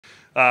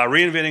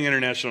Reinventing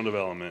international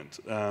development.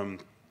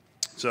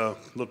 So,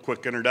 a little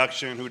quick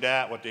introduction, who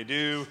dat, what they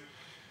do.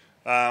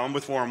 I'm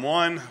with Forum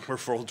One. We're a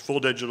full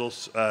digital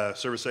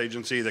service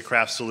agency that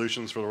crafts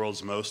solutions for the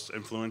world's most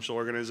influential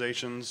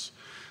organizations.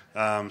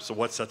 So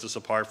what sets us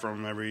apart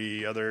from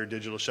every other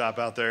digital shop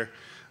out there?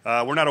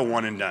 We're not a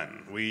one and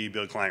done. We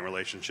build client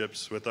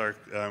relationships with our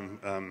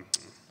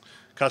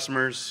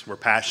customers. We're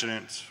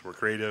passionate, we're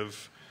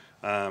creative,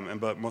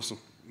 but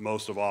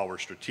most of all, we're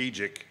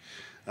strategic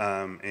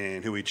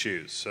in who we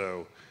choose.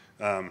 So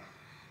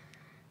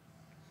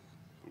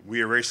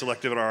we are very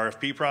selective in our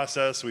RFP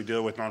process. We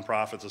deal with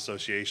nonprofits,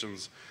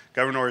 associations,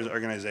 government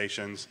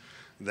organizations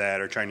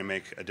that are trying to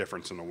make a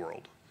difference in the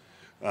world.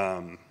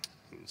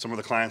 Some of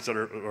the clients that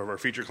are our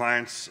featured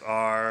clients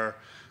are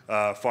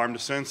Farm to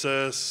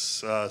Census,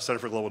 Center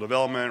for Global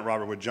Development,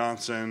 Robert Wood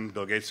Johnson,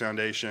 Bill Gates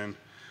Foundation,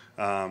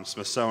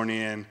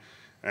 Smithsonian,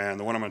 and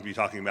the one I'm going to be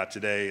talking about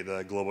today,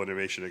 the Global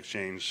Innovation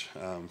Exchange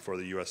for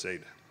the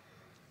USAID.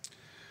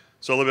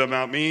 So a little bit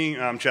about me.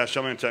 I'm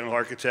CHAZ.CHUMLEY, technical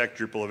architect,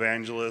 Drupal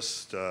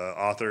evangelist,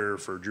 author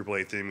for Drupal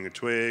 8 theming a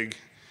Twig,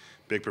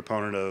 big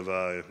proponent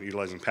of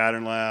utilizing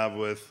Pattern Lab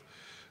with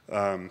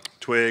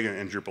Twig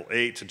and Drupal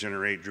 8 to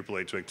generate Drupal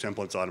 8 Twig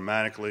templates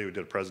automatically. We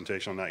did a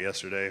presentation on that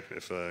yesterday.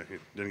 If you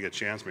didn't get a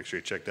chance, make sure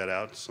you check that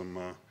out.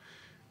 Some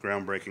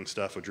groundbreaking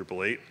stuff with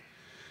Drupal 8.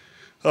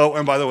 Oh,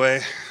 and by the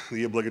way,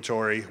 the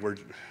obligatory,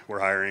 we're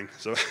hiring.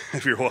 So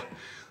if you're,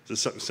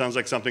 this sounds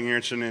like something you're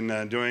interested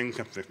in doing,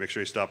 make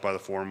sure you stop by the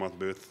Forum Month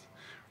booth.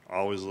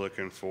 Always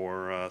looking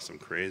for some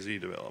crazy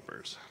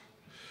developers.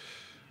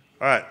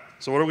 All right,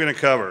 so what are we going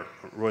to cover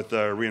with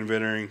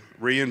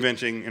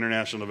reinventing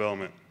international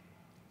development?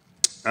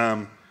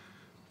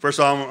 First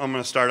of all, I'm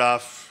going to start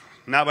off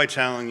not by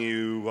telling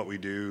you what we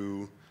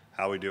do,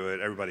 how we do it.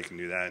 Everybody can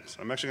do that.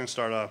 So I'm actually going to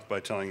start off by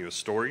telling you a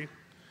story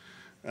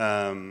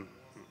and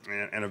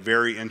a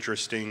very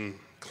interesting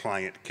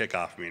client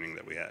kickoff meeting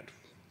that we had.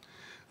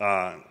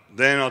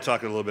 Then I'll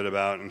talk a little bit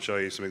about and show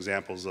you some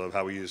examples of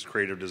how we use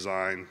creative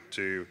design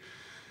to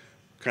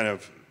kind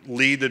of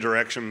lead the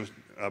direction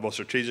both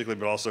strategically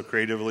but also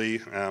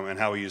creatively, and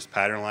how we use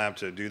Pattern Lab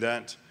to do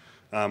that.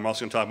 I'm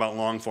also going to talk about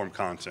long-form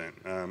content.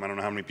 I don't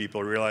know how many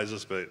people realize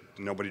this, but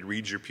nobody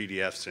reads your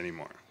PDFs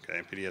anymore.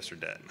 Okay, PDFs are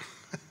dead.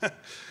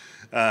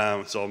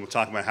 So I'm going to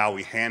talk about how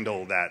we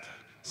handle that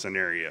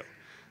scenario.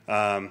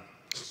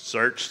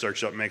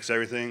 Search up makes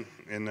everything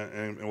in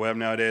the web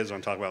nowadays. I'm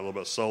going to talk about a little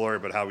bit of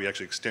Solr, but how we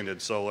actually extended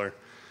Solr.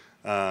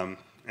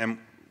 And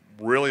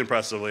really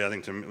impressively, I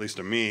think at least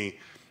to me,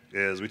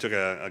 is we took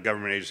a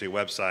government agency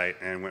website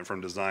and went from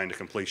design to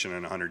completion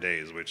in 100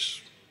 days,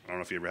 which I don't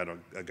know if you ever had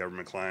a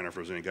government client or if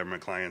there was any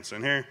government clients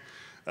in here.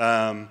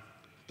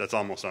 That's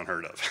almost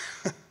unheard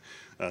of,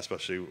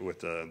 especially with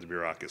the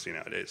bureaucracy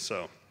nowadays.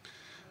 So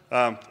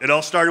it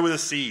all started with a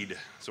seed.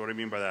 So what do I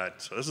mean by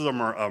that? So this is a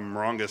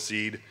moringa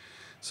seed.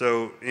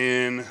 So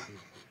in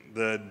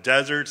the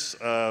deserts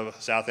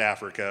of South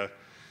Africa,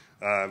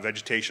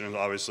 vegetation is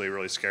obviously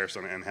really scarce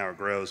on how it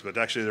grows, but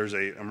actually there's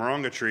a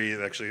moringa tree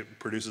that actually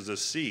produces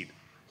this seed.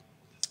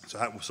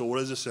 So what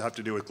does this have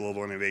to do with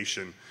global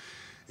innovation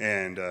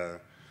and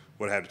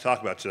what I had to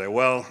talk about today?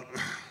 Well,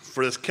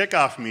 for this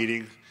kickoff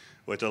meeting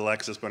with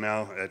Alexis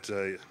Bonell at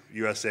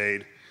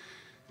USAID,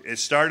 it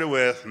started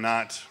with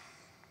not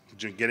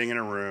getting in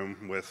a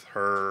room with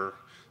her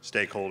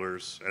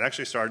stakeholders. It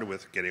actually started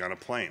with getting on a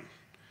plane.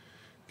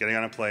 Getting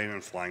on a plane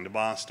and flying to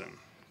Boston.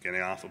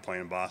 Getting off a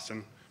plane in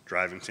Boston,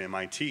 driving to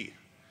MIT.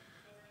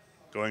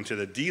 Going to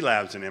the D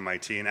labs in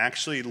MIT and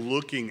actually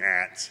looking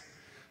at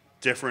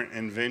different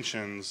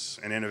inventions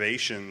and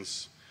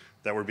innovations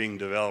that were being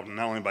developed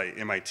not only by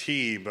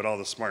MIT, but all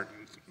the smart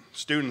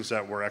students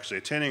that were actually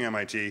attending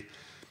MIT,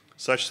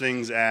 such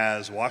things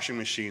as washing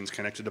machines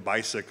connected to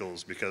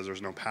bicycles because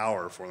there's no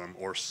power for them,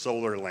 or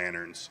solar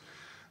lanterns.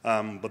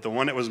 But the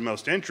one that was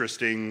most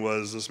interesting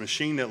was this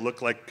machine that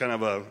looked like kind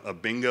of a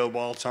bingo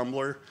ball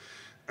tumbler.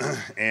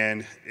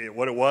 And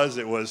what it was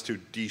to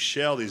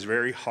deshell these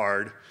very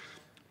hard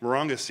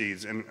moringa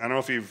seeds. And I don't know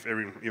if you've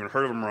ever even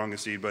heard of a moringa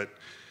seed, but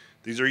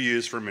these are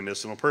used for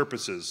medicinal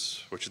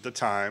purposes, which at the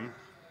time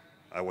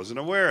I wasn't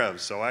aware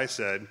of. So I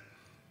said,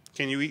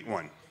 can you eat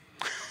one?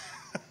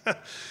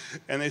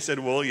 And they said,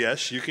 well,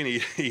 yes, you can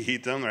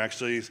eat them. They're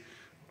actually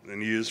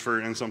used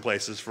in some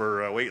places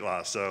for weight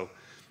loss. So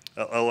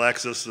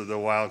Alexis, the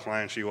wild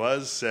client she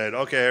was, said,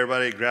 okay,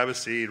 everybody grab a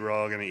seed. We're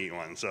all going to eat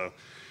one. So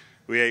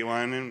we ate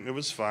one, and it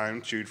was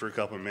fine. Chewed for a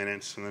couple of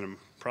minutes, and then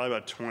probably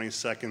about 20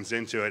 seconds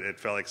into it, it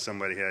felt like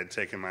somebody had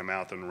taken my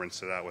mouth and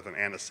rinsed it out with an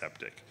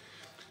antiseptic.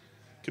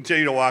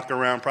 Continued to walk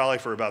around probably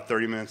for about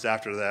 30 minutes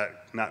after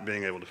that, not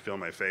being able to feel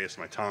my face,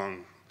 my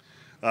tongue.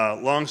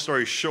 Long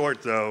story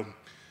short, though,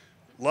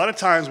 a lot of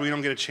times we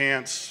don't get a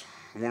chance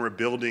when we're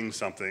building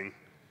something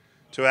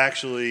to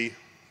actually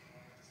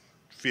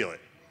feel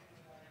it,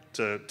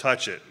 to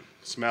touch it,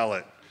 smell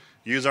it,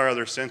 use our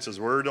other senses.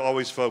 We're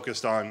always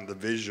focused on the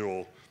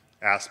visual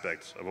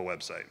aspects of a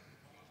website.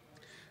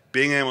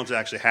 Being able to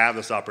actually have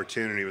this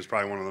opportunity was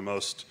probably one of the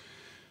most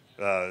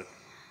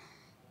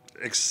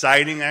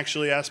exciting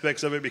actually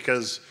aspects of it,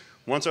 because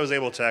once I was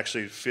able to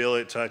actually feel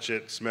it, touch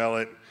it, smell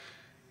it,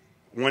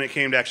 when it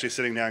came to actually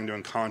sitting down and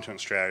doing content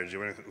strategy,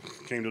 when it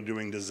came to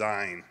doing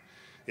design,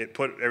 it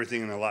put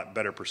everything in a lot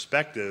better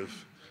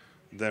perspective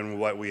than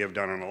what we have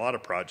done on a lot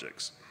of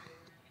projects.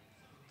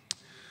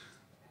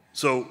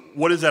 So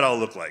what does that all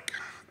look like?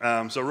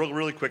 So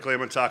really quickly, I'm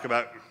going to talk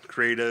about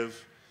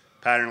creative,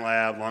 pattern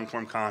lab,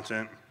 long-form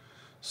content,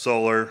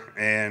 Solr,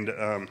 and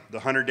the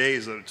 100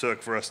 days that it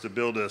took for us to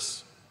build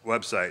this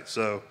website.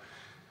 So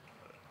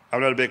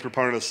I'm not a big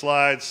proponent of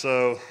slides,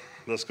 so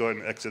let's go ahead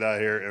and exit out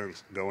here and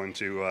go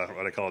into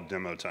what I call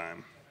demo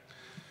time.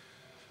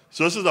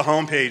 So this is the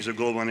homepage of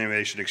Global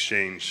Innovation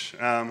Exchange.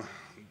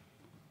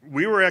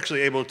 We were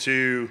actually able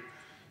to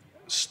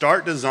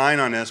start design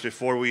on this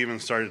before we even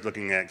started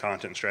looking at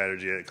content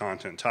strategy, at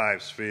content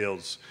types,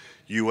 fields,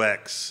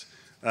 UX,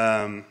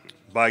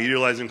 by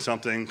utilizing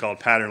something called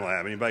Pattern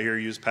Lab. Anybody here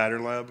use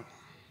Pattern Lab?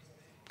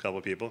 A couple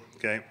of people,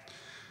 okay.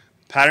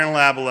 Pattern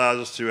Lab allows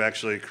us to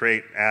actually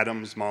create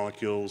atoms,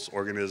 molecules,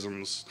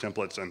 organisms,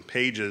 templates, and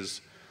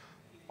pages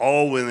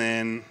all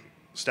within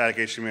static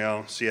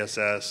HTML,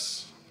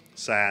 CSS,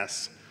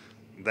 SAS,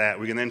 that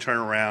we can then turn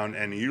around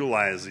and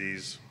utilize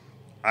these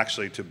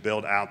actually to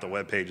build out the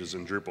web pages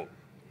in Drupal.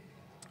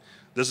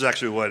 This is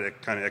actually what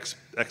it kind of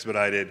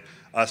expedited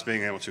us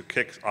being able to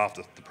kick off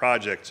the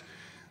project,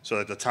 so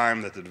at the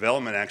time that the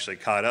development actually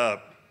caught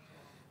up,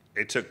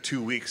 it took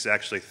 2 weeks to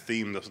actually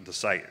theme the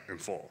site in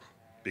full,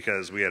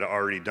 because we had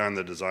already done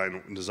the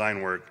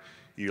design work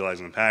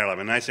utilizing the Pattern Lab.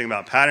 And the nice thing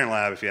about Pattern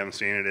Lab, if you haven't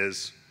seen it,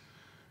 is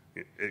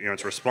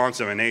it's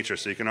responsive in nature,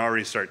 so you can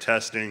already start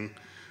testing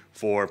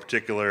for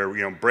particular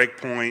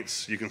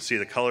breakpoints. You can see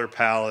the color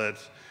palette,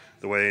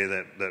 the way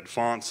that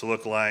fonts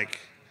look like,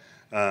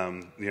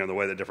 the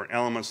way that different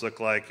elements look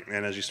like.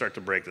 And as you start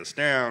to break this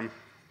down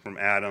from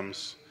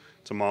atoms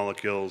to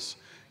molecules,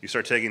 you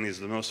start taking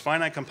the most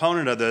finite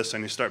component of this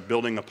and you start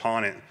building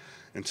upon it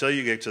until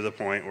you get to the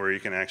point where you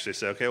can actually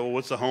say, okay, well,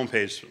 what's the home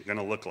page going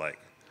to look like?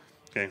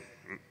 Okay,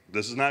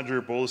 this is not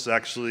Drupal, this is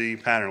actually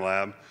Pattern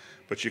Lab,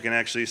 but you can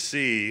actually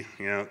see,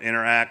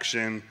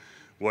 interaction,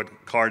 what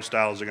card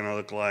styles are going to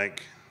look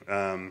like,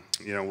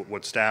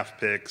 what staff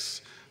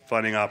picks,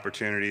 funding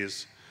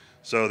opportunities,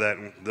 so that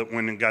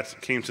when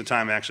it came to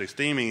time actually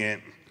theming it,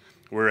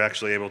 we're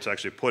actually able to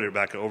actually put it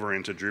back over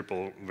into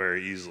Drupal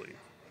very easily.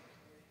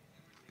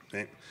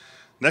 Okay.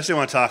 Next thing I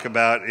want to talk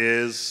about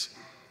is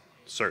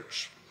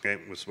search,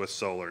 okay, with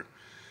Solr.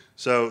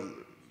 So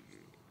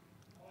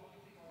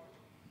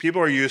people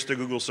are used to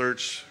Google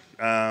search,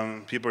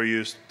 people are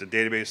used to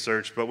database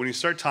search, but when you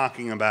start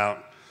talking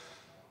about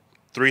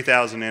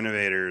 3,000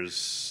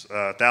 innovators,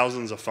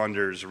 thousands of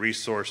funders,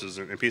 resources,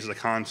 and pieces of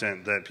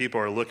content that people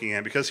are looking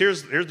at, because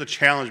here's the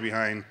challenge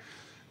behind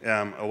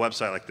a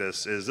website like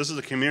this is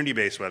a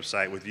community-based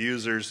website with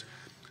users,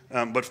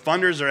 but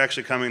funders are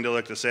actually coming to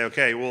look to say,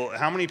 okay, well,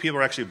 how many people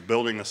are actually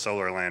building a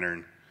solar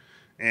lantern?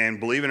 And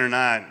believe it or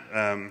not,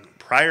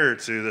 prior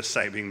to this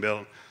site being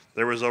built,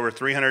 there was over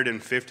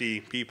 350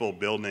 people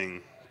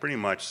building pretty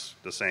much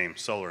the same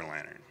solar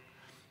lantern.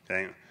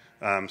 Okay.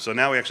 So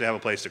now we actually have a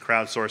place to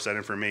crowdsource that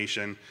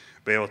information,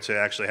 be able to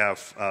actually have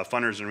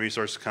funders and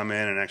resources come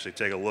in and actually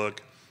take a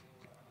look,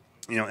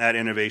 at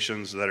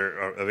innovations that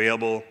are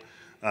available.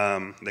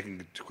 They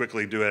can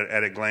quickly do it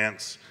at a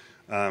glance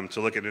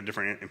to look at the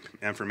different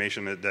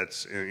information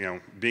that's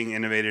being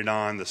innovated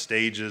on, the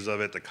stages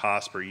of it, the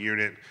cost per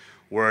unit,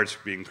 where it's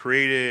being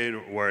created,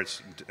 where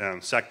it's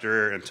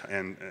sector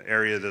and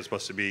area that's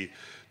supposed to be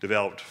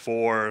developed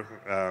for.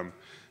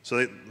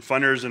 So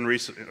funders and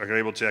are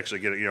able to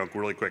actually get a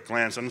really quick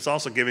glance, and it's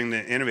also giving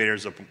the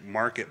innovators a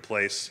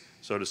marketplace,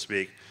 so to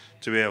speak,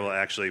 to be able to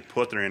actually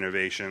put their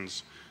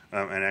innovations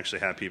and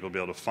actually have people be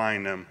able to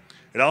find them.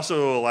 It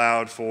also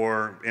allowed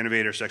for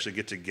innovators to actually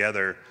get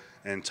together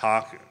and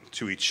talk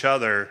to each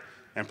other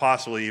and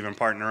possibly even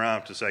partner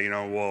up to say,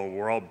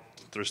 well,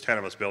 there's 10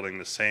 of us building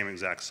the same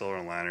exact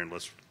solar lantern.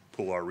 Let's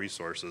pool our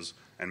resources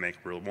and make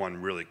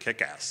one really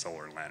kick-ass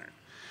solar lantern.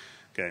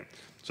 Okay,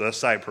 so this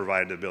site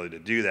provided the ability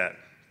to do that.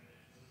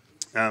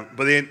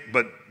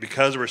 But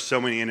because there were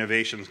so many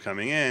innovations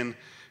coming in,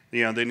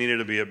 they needed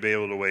to be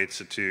able to wait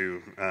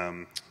to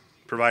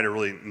provide a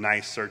really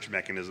nice search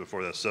mechanism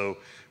for this. So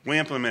we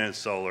implemented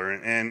Solr,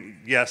 and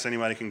yes,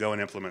 anybody can go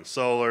and implement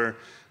Solr.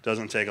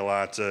 Doesn't take a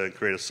lot to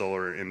create a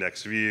Solr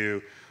index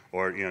view,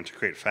 or to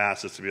create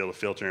facets to be able to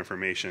filter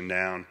information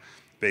down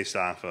based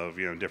off of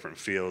different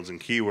fields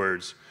and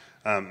keywords.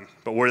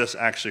 But where this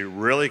actually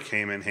really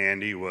came in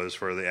handy was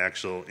for the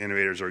actual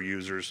innovators or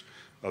users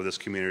of this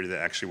community that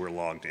actually were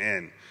logged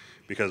in,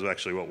 because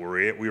actually what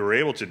we were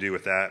able to do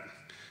with that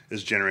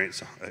is generate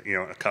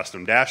a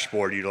custom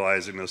dashboard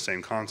utilizing those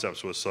same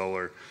concepts with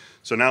Solr.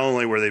 So not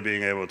only were they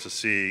being able to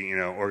see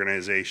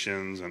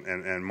organizations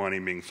and money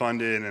being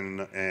funded and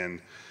the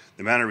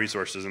amount of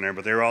resources in there,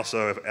 but they were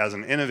also, as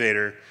an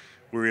innovator,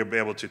 we were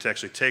able to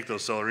actually take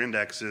those Solr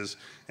indexes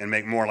and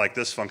make more like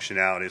this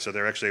functionality. So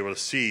they're actually able to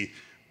see,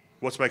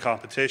 what's my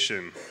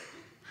competition?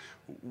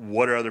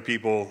 What are other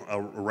people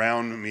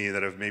around me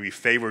that have maybe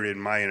favorited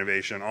my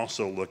innovation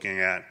also looking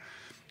at?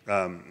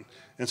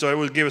 And And so it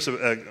would give us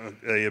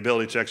a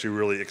ability to actually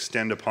really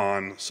extend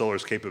upon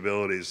Solr's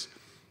capabilities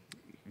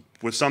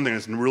with something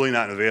that's really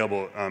not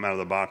available out of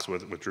the box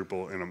with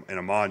Drupal in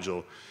a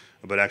module,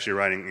 but actually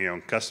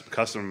writing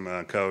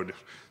custom code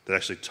that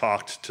actually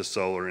talked to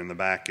Solr in the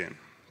back end.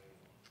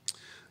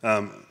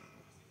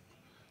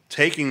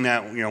 Taking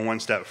that one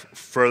step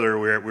further,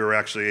 we were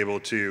actually able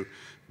to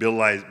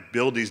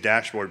build these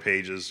dashboard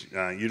pages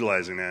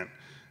utilizing that.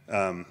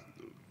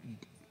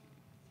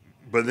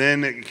 But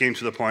then it came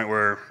to the point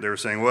where they were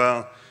saying,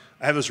 well,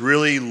 I have this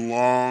really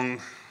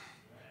long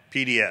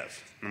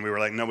PDF. And we were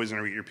like, nobody's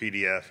going to read your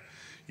PDF.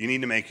 You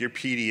need to make your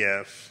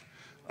PDF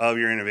of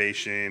your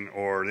innovation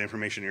or the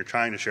information you're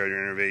trying to share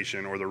your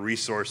innovation or the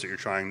resource that you're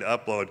trying to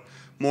upload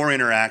more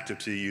interactive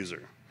to the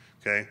user.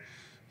 Okay?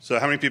 So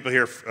how many people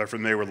here are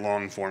familiar with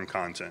long-form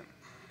content?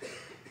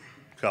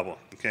 A couple.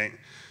 Okay?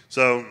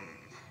 So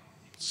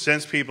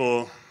since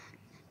people,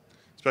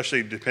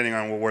 especially depending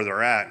on where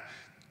they're at,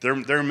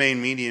 their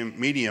main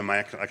medium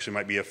actually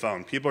might be a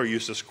phone. People are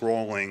used to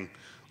scrolling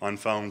on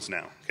phones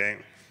now, okay?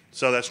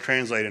 So that's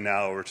translated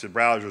now over to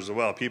browsers as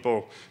well.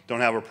 People don't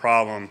have a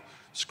problem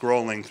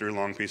scrolling through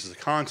long pieces of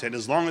content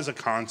as long as the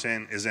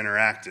content is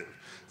interactive,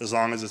 as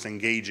long as it's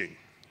engaging.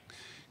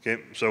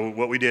 Okay, so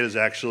what we did is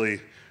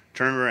actually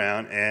turned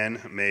around and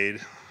made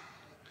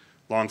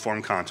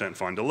long-form content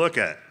fun to look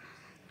at,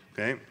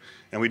 okay?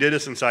 And we did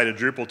this inside of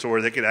Drupal to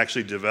where they could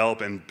actually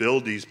develop and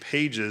build these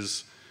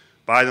pages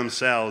by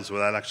themselves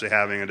without actually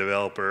having a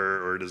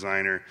developer or a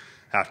designer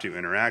have to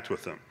interact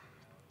with them.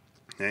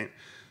 Okay?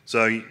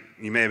 So you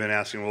may have been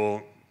asking,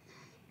 well,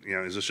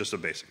 is this just a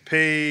basic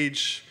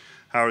page?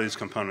 How are these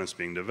components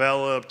being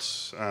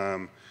developed?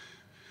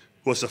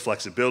 What's the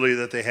flexibility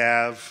that they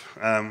have?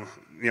 And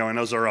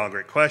those are all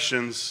great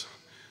questions.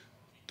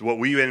 What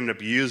we ended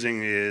up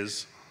using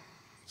is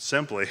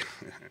simply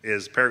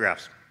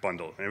paragraphs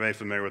bundle. Anybody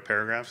familiar with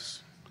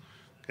paragraphs?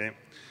 Okay.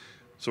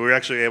 So we were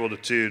actually able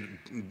to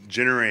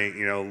generate,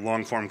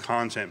 long-form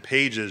content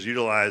pages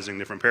utilizing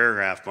different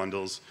paragraph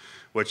bundles,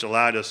 which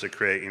allowed us to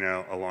create,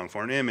 a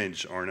long-form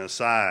image or an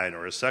aside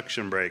or a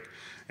section break,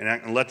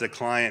 and let the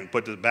client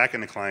put it back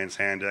in the client's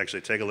hand to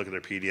actually take a look at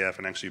their PDF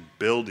and actually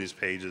build these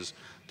pages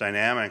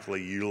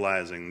dynamically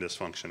utilizing this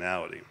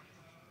functionality.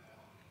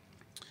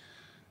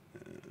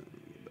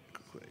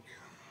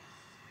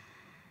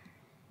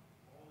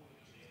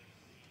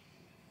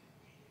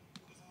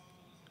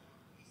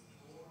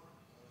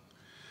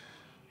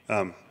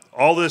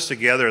 All this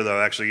together,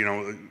 though, actually,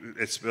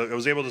 it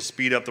was able to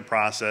speed up the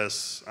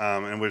process.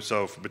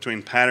 So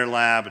between Pattern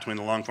Lab, between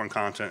the long-form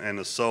content and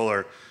the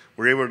Solr,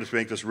 we're able to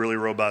make this really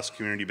robust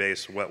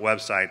community-based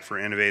website for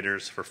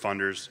innovators, for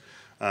funders,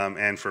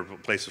 and for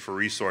places for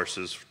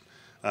resources,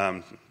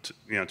 to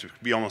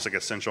be almost like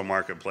a central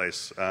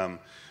marketplace. And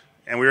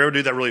we were able to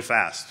do that really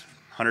fast,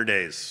 100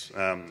 days.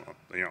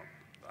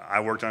 I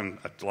worked on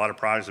a lot of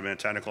projects. I've been a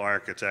technical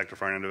architect, a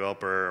front-end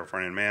developer, a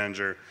front-end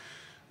manager,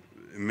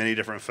 many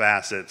different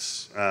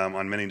facets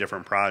on many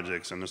different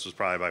projects, and this was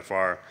probably by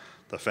far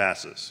the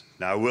fastest.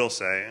 Now, I will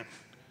say,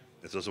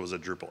 if this was a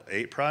Drupal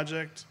 8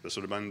 project, this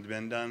would have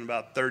been done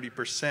about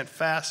 30%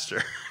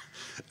 faster.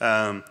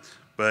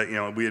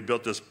 But we had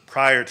built this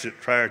prior to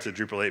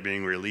Drupal 8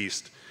 being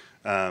released.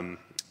 But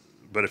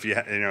if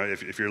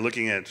if you're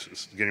looking at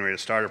getting ready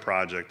to start a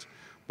project,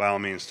 by all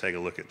means, take a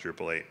look at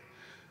Drupal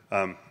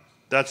 8.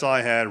 That's all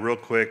I had. Real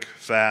quick,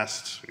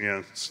 fast,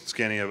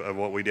 scanning of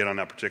what we did on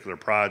that particular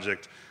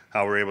project.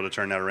 How we're able to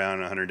turn that around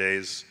in 100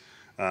 days.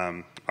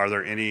 Are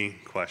there any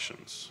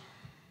questions?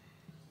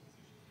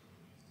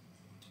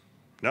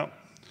 No? All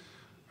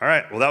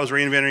right. Well, that was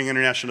Reinventing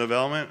International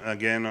Development.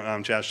 Again,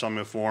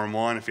 CHAZ.CHUMLEY Forum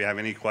 1. If you have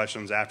any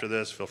questions after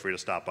this, feel free to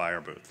stop by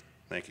our booth.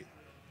 Thank you.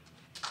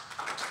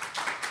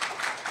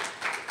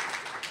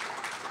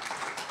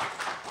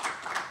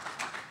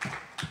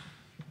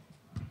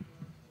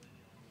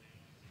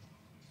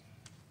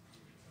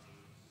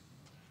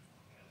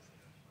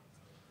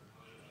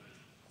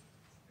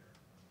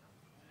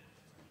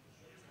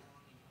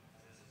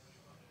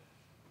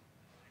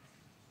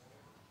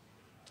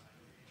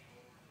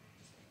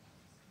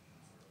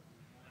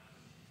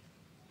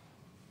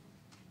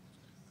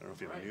 I don't know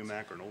if you have a new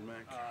Mac or an old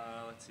Mac.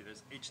 Let's see,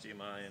 there's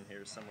HDMI in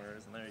here somewhere,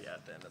 isn't there? Yeah,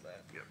 at the end of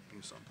that. Yep,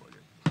 you just unplug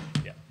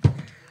it. Yeah.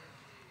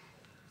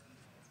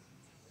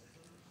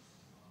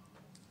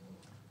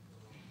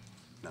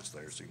 That's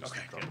there, so you can just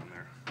Okay, drop good. in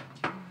there.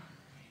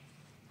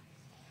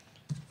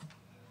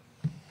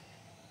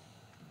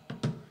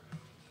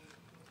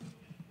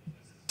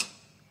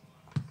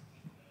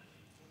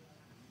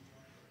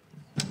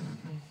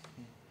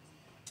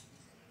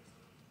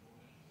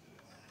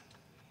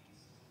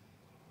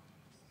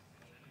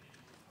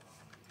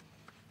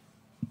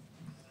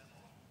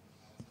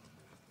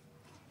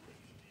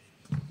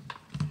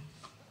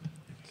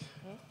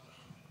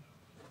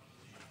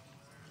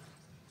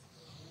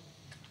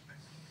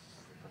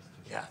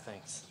 Yeah,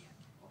 thanks.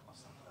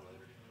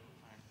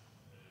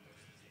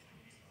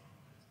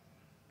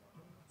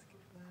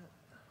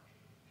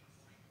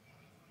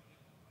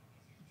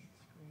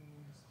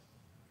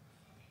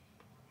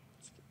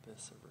 Let's get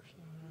this over here.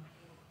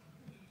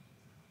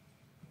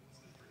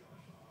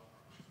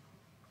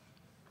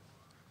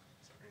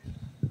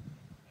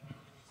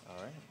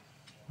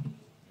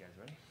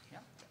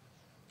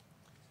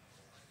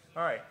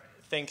 All right.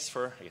 Thanks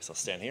for, I guess I'll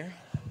stand here.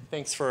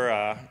 Thanks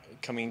for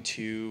coming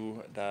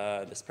to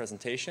this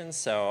presentation.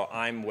 So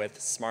I'm with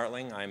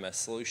Smartling. I'm a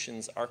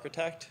solutions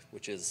architect,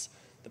 which is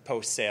the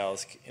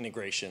post-sales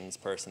integrations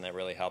person that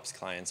really helps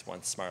clients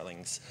once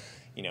Smartling's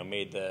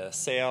made the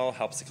sale,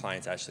 helps the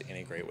clients actually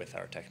integrate with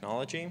our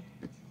technology.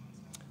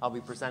 I'll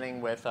be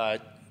presenting with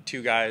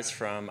two guys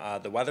from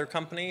the weather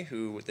company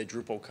who the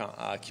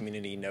Drupal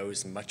community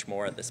knows much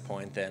more at this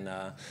point than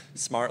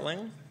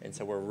Smartling. And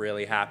so we're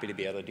really happy to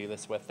be able to do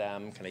this with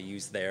them, kind of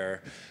use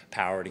their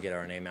power to get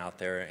our name out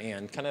there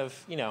and kind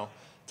of,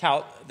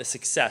 tout the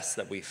success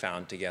that we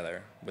found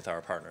together with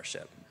our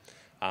partnership.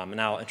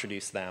 And I'll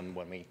introduce them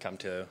when we come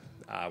to,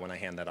 when I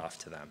hand that off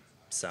to them.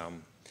 So,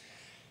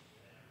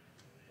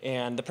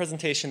 and the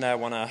presentation that I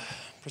want to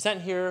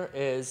present here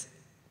is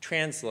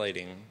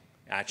translating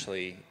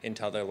actually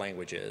into other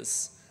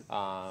languages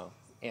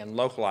and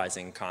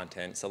localizing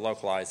content. So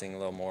localizing a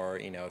little more,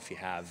 if you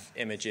have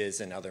images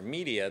and other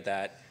media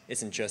that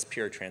isn't just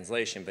pure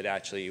translation, but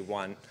actually you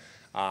want,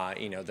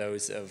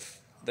 those of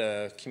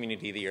the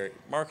community that you're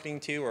marketing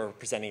to or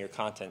presenting your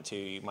content to,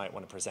 you might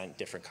want to present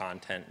different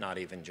content, not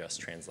even just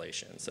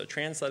translation. So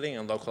translating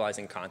and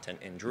localizing content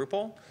in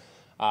Drupal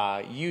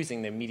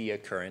using the media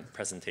current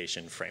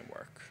presentation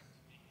framework.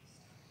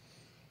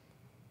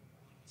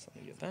 So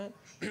let me get that.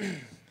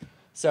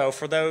 So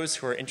for those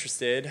who are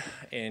interested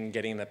in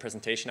getting the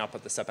presentation, I'll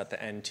put this up at the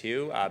end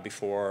too,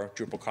 before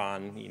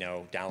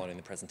DrupalCon, downloading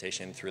the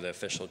presentation through the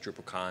official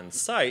DrupalCon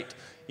site.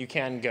 You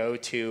can go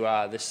to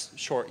this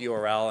short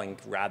URL and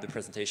grab the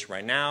presentation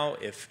right now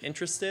if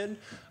interested,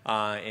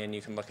 and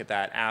you can look at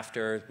that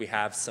after. We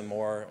have some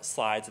more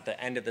slides at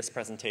the end of this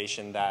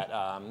presentation that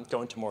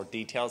go into more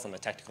details on the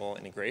technical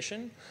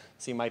integration.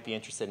 So you might be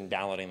interested in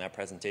downloading that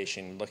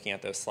presentation, looking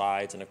at those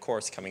slides, and of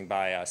course coming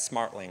by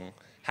Smartling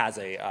has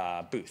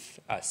a booth,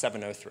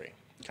 703,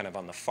 kind of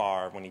on the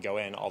far when you go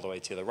in all the way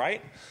to the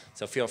right.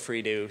 So feel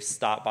free to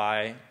stop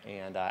by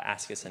and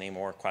ask us any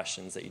more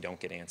questions that you don't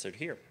get answered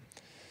here.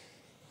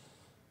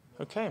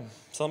 Okay,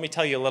 so let me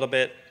tell you a little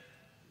bit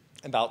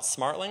about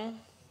Smartling.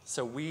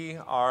 So we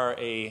are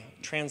a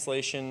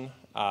translation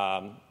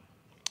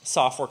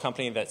software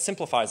company that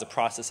simplifies the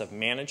process of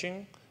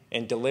managing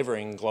and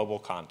delivering global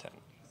content.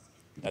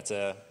 That's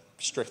a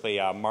strictly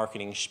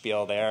marketing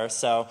spiel there.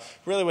 So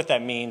really what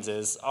that means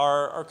is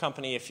our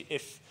company,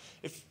 if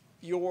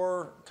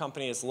your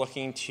company is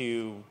looking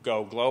to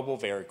go global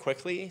very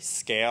quickly,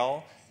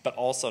 scale, but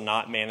also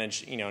not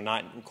manage,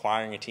 not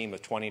requiring a team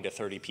of 20 to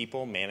 30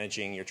 people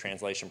managing your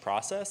translation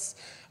process,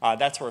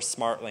 that's where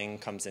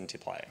Smartling comes into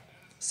play.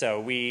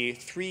 So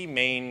three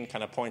main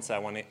kind of points that I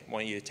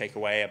want you to take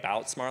away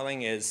about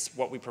Smartling is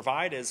what we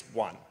provide is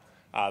one,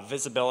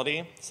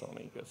 visibility. So let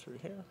me go through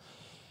here.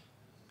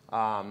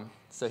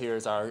 So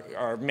here's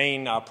our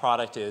main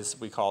product is,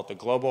 we call it the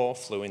Global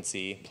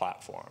Fluency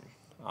Platform.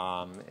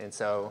 And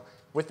so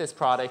with this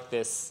product,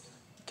 this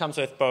comes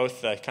with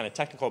both the kind of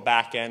technical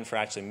back end for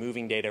actually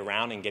moving data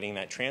around and getting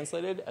that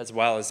translated, as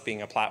well as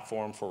being a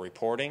platform for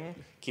reporting,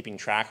 keeping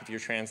track of your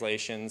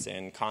translations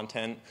and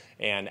content,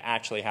 and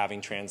actually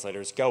having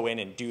translators go in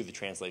and do the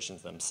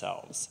translations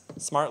themselves.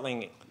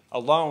 Smartling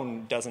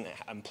alone doesn't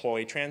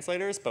employ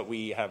translators, but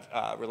we have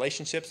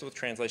relationships with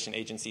translation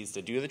agencies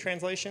to do the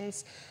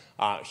translations,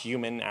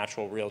 human,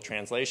 actual, real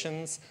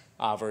translations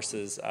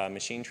versus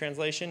machine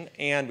translation.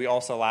 And we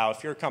also allow,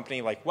 if you're a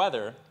company like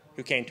Weather,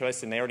 who came to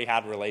us and they already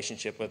had a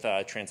relationship with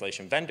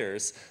translation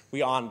vendors,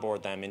 we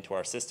onboard them into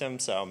our system.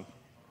 So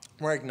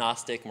we're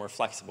agnostic and we're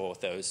flexible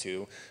with those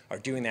who are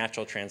doing the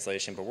actual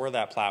translation, but we're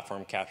that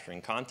platform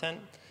capturing content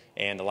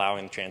and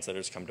allowing the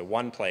translators to come to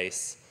one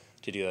place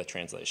to do the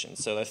translation.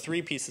 So the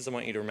three pieces I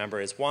want you to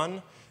remember is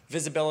one,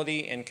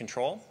 visibility and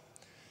control.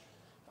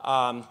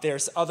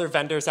 There's other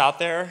vendors out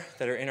there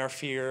that are in our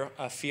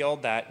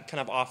field that kind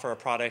of offer a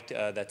product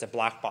that's a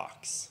black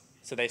box.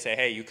 So they say,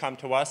 hey, you come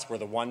to us, we're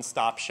the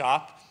one-stop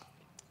shop.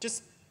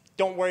 Just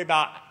don't worry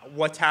about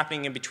what's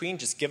happening in between.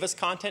 Just give us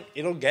content.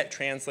 It'll get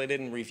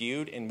translated and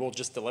reviewed, and we'll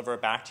just deliver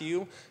it back to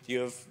you. You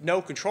have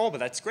no control, but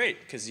that's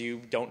great because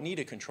you don't need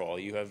a control.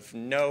 You have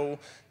no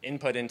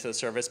input into the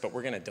service, but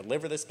we're going to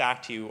deliver this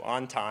back to you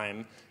on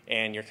time,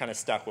 and you're kind of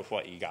stuck with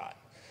what you got.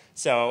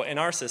 So in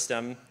our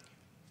system,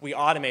 we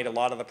automate a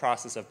lot of the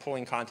process of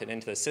pulling content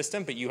into the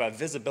system, but you have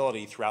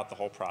visibility throughout the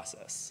whole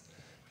process.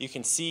 You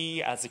can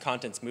see as the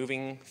content's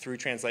moving through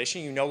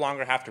translation, you no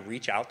longer have to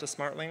reach out to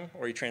Smartling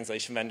or your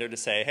translation vendor to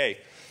say, hey,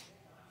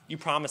 you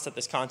promised that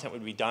this content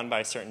would be done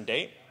by a certain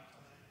date.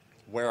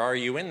 Where are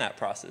you in that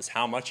process?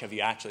 How much have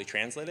you actually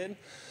translated?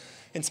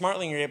 In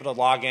Smartling, you're able to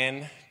log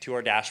in to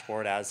our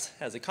dashboard as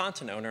a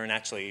content owner and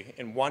actually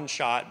in one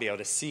shot be able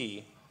to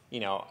see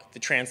the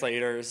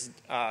translators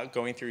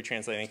going through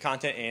translating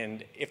content,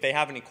 and if they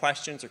have any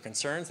questions or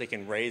concerns, they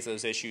can raise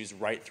those issues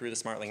right through the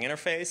Smartling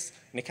interface,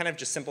 and it kind of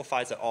just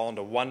simplifies it all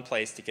into one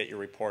place to get your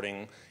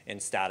reporting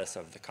and status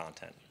of the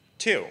content.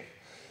 Two,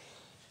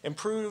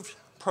 improved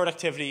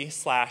productivity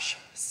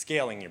 /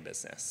 scaling your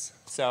business.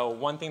 So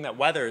one thing that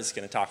Weather is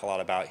going to talk a lot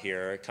about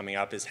here coming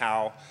up is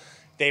how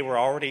they were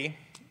already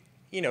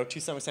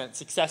to some extent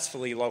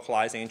successfully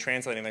localizing and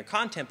translating their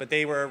content, but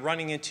they were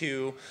running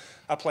into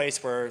a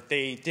place where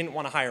they didn't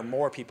want to hire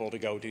more people to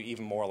go do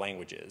even more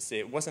languages.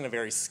 It wasn't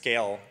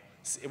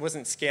it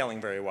wasn't scaling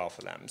very well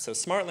for them. So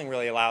Smartling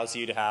really allows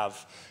you to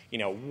have,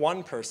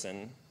 one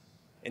person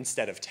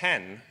instead of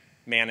 10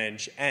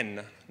 manage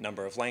n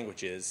number of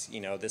languages.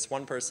 This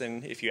one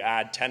person, if you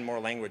add 10 more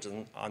languages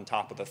on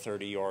top of the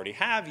 30 you already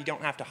have, you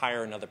don't have to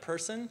hire another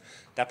person.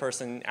 That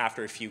person,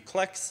 after a few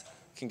clicks,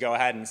 can go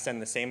ahead and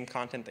send the same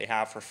content they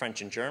have for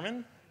French and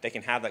German. They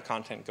can have that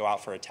content go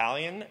out for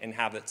Italian and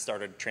have it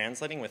started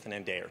translating within a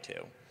day or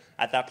two.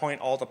 At that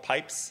point, all the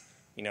pipes,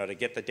 to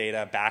get the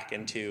data back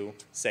into,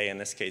 say in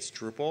this case,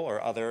 Drupal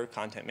or other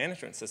content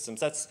management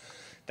systems,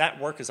 that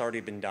work has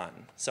already been done.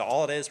 So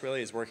all it is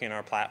really is working on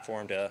our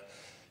platform to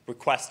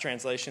request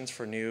translations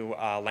for new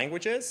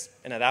languages,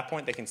 and at that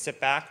point they can sit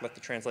back, let the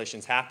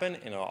translations happen,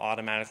 and it'll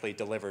automatically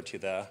deliver to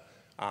the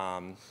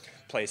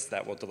place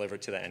that will deliver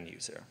to the end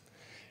user.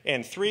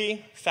 And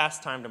 3,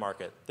 fast time to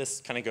market.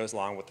 This kind of goes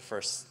along with the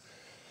first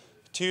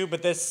 2,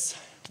 but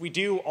we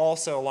do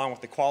also, along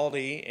with the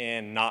quality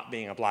and not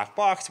being a black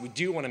box, we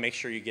do want to make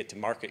sure you get to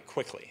market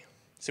quickly.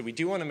 So we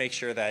do want to make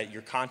sure that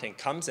your content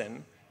comes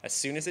in as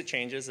soon as it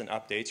changes and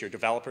updates. Your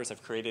developers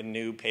have created a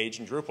new page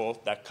in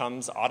Drupal that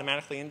comes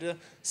automatically into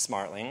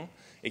Smartling.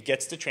 It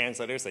gets to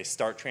translators. They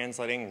start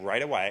translating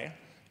right away,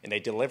 and they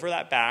deliver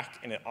that back,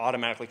 and it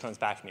automatically comes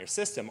back in your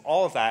system.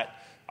 All of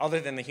that, other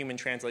than the human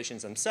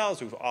translations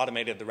themselves, we've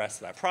automated the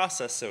rest of that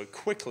process so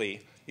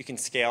quickly you can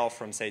scale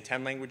from, say,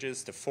 10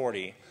 languages to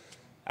 40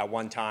 at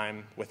one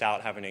time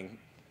without having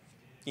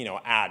to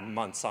add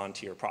months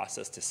onto your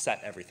process to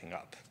set everything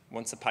up.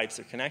 Once the pipes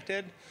are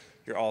connected,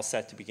 you're all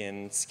set to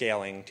begin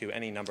scaling to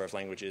any number of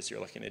languages you're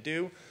looking to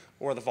do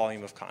or the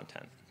volume of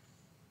content.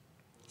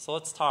 So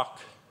let's talk,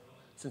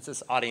 since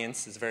this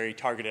audience is a very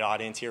targeted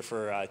audience here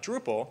for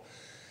Drupal,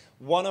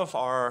 one of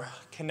our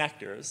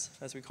connectors,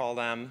 as we call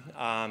them,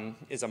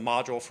 is a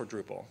module for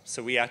Drupal.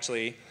 So we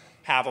actually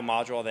have a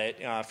module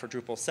that for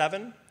Drupal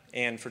 7,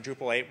 and for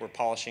Drupal 8, we're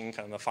polishing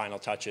kind of the final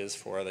touches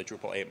for the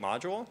Drupal 8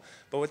 module.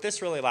 But what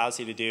this really allows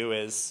you to do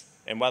is,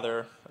 and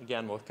whether,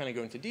 again, we'll kind of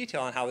go into detail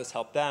on how this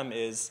helped them,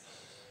 is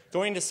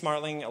going to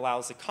Smartling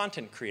allows the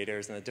content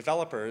creators and the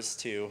developers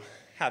to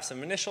have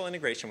some initial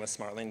integration with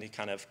Smartling to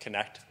kind of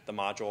connect the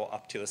module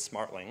up to the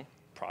Smartling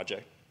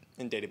project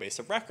and database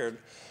of record.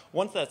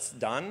 Once that's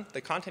done,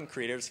 the content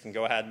creators can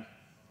go ahead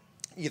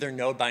either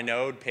node by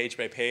node, page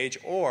by page,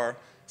 or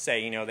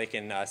say, they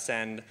can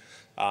send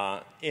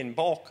in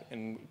bulk,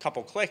 in a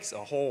couple clicks,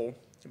 a whole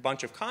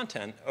bunch of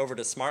content over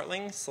to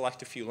Smartling,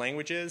 select a few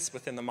languages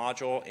within the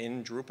module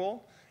in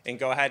Drupal, and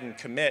go ahead and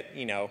commit,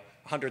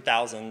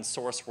 100,000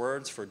 source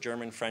words for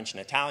German, French,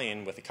 and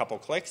Italian with a couple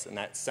clicks, and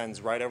that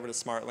sends right over to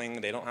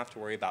Smartling. They don't have to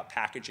worry about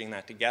packaging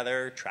that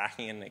together,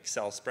 tracking in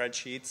Excel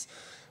spreadsheets.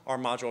 Our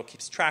module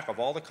keeps track of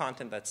all the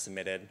content that's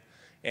submitted.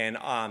 And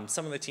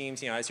some of the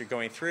teams, as you're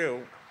going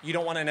through, you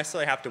don't want to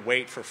necessarily have to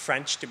wait for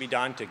French to be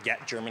done to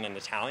get German and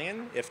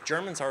Italian. If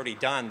German's already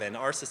done, then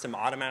our system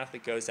automatically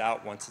goes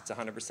out once it's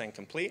 100%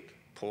 complete,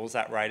 pulls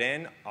that right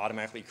in,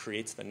 automatically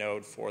creates the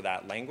node for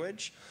that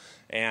language.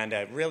 And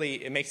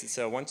really, it makes it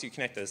so once you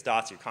connect those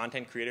dots, your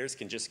content creators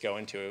can just go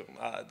into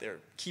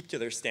keep to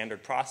their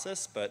standard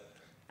process, but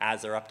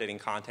as they're updating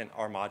content,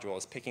 our module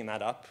is picking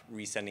that up,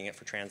 resending it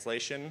for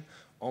translation.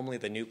 Only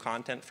the new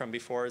content from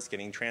before is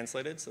getting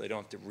translated, so they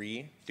don't have to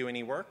redo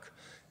any work.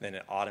 Then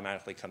it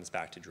automatically comes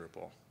back to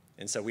Drupal.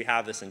 And so we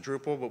have this in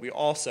Drupal, but we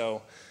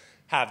also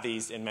have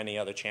these in many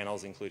other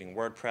channels, including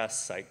WordPress,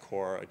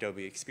 Sitecore,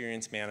 Adobe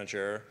Experience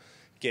Manager,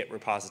 Git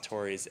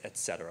repositories,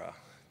 etc.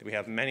 We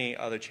have many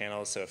other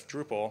channels, so if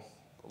Drupal,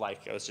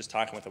 like I was just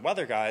talking with the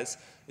weather guys,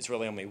 is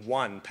really only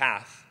one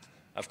path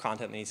of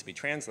content that needs to be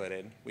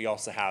translated, we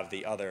also have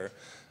the other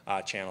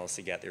channels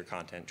to get your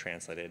content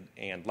translated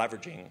and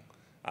leveraging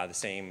the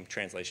same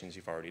translations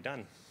you've already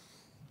done.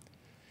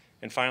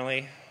 And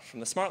finally, from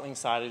the Smartling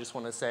side, I just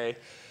want to say,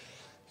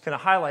 kind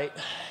of highlight,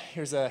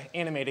 here's an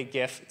animated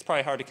GIF. It's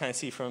probably hard to kind of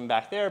see from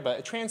back there, but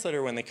a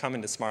translator, when they come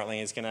into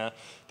Smartling, is going to,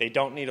 they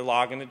don't need to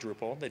log into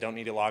Drupal. They don't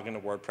need to log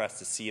into WordPress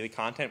to see the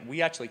content.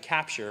 We actually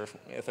capture,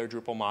 with our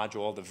Drupal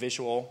module, the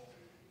visual,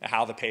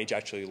 how the page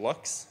actually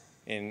looks,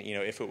 in,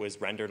 if it was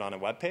rendered on a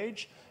web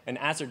page. And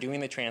as they're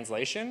doing the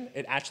translation,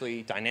 it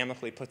actually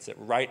dynamically puts it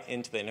right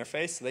into the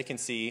interface, so they can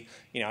see,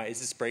 is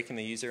this breaking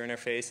the user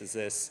interface? Is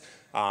this,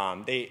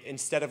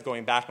 instead of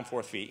going back and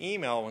forth via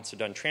email, once they're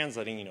done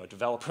translating, a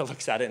developer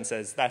looks at it and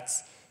says,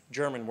 that's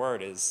German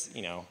word is,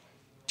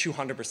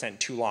 200%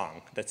 too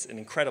long. That's an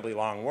incredibly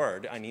long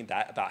word. I need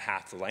that about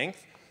half the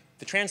length.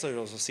 The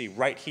translators will see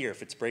right here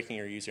if it's breaking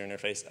your user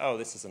interface, oh,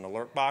 this is an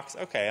alert box.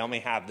 Okay, I only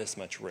have this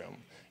much room.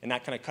 And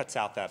that kind of cuts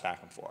out that back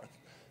and forth.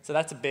 So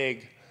that's a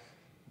big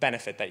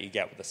benefit that you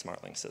get with the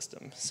Smartling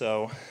system.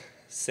 So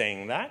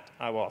saying that,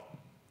 I will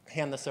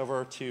hand this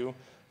over to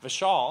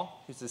Vishal,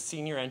 who's the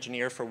senior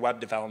engineer for web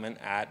development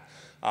at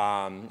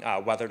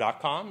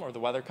weather.com, or the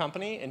weather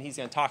company, and he's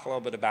going to talk a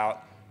little bit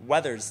about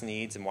weather's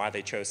needs and why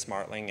they chose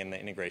Smartling and the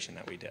integration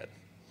that we did.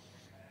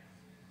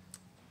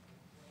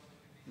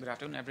 Good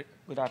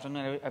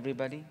afternoon,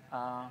 everybody.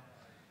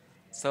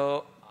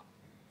 So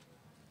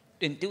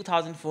in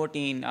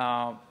 2014,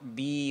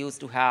 we used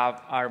to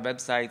have our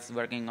websites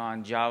working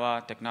on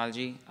Java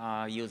technology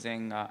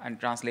using, and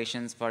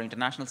translations for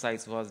international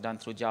sites was done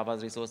through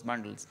Java's resource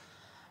bundles.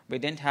 We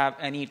didn't have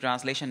any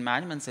translation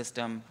management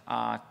system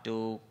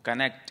to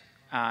connect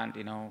and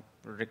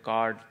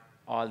record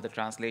all the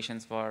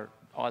translations for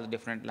all the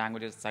different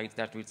languages sites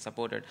that we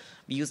supported.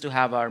 We used to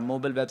have our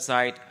mobile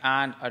website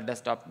and our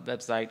desktop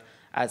website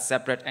as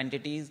separate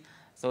entities.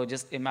 So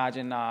just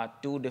imagine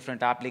two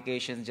different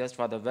applications just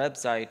for the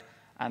website,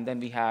 and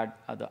then we had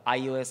the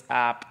iOS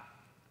app,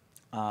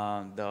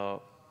 the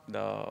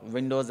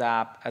Windows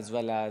app, as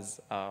well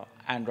as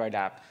Android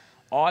app.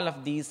 All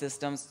of these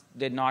systems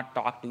did not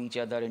talk to each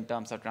other in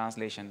terms of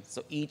translation.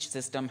 So each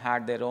system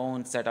had their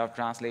own set of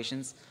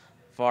translations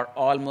for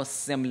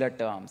almost similar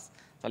terms.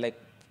 So like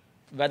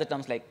weather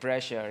terms like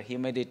pressure,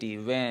 humidity,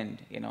 wind,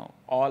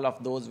 all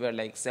of those were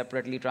like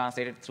separately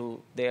translated through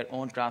their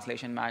own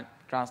translation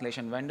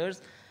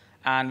vendors,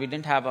 and we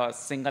didn't have a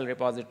single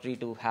repository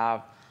to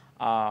have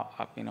a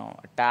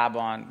tab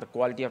on the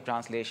quality of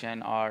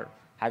translation or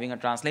having a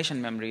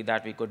translation memory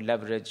that we could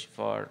leverage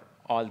for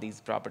all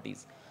these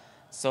properties.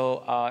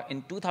 So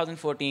in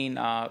 2014,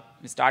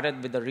 we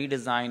started with the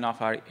redesign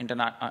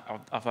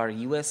of our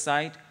US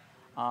site.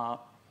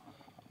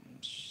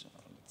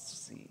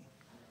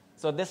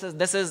 So this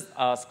is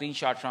a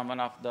screenshot from one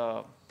of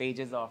the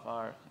pages of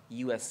our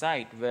US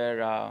site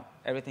where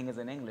everything is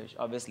in English,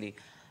 obviously.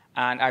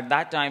 And at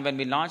that time, when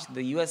we launched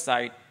the US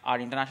site, our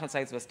international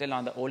sites were still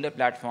on the older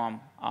platform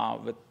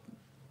with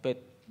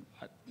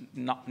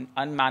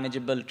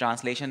unmanageable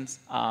translations,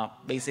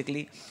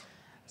 basically.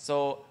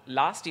 So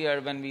last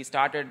year, when we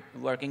started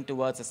working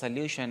towards a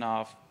solution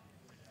of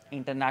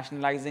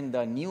internationalizing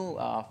the new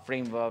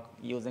framework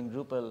using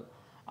Drupal,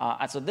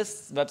 and so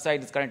this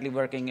website is currently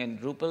working in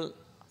Drupal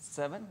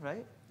 7,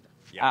 right?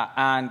 Yeah.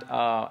 And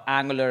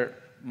Angular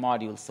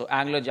modules, so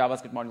Angular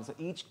JavaScript modules. So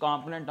each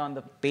component on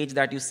the page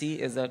that you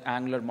see is an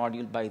Angular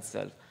module by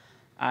itself.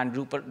 And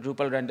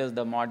Drupal renders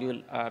the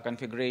module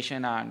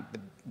configuration, and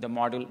the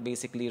module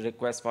basically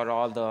requests for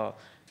all the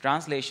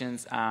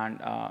translations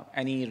and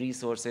any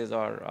resources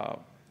or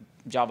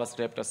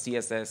JavaScript or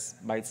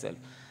CSS by itself.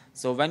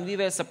 So when we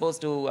were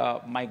supposed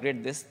to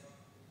migrate this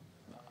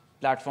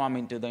platform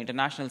into the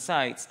international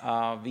sites,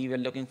 we were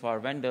looking for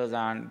vendors,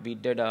 and we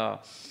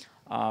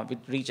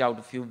reached out to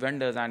a few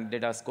vendors and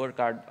did a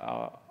scorecard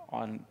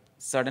on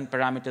certain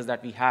parameters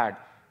that we had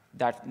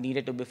that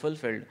needed to be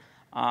fulfilled.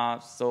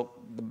 So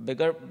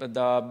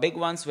the big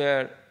ones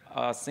were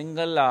a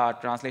single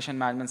translation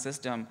management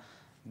system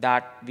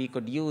that we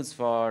could use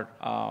for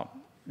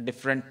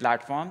different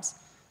platforms.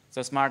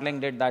 So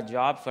SmartLink did that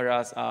job for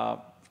us,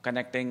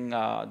 connecting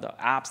the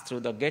apps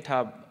through the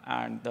GitHub,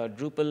 and the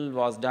Drupal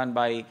was done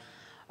by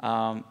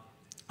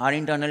our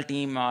internal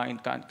team in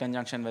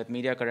conjunction with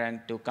Media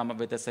Current to come up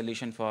with a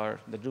solution for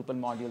the Drupal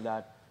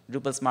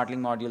SmartLink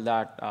module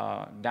that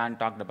Dan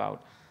talked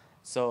about.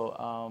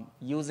 So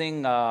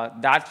using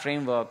that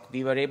framework,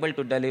 we were able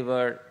to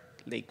deliver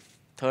like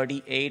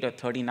 38 or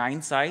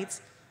 39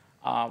 sites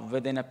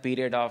within a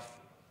period of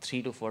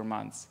 3 to 4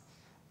 months.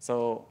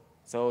 So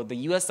the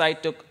US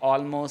site took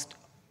almost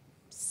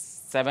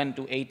 7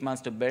 to 8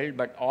 months to build,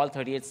 but all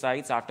 38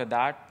 sites after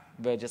that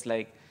were just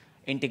like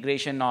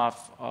integration of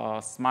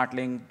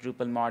SmartLink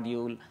Drupal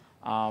module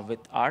with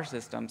our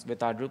systems,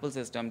 with our Drupal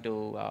system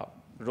to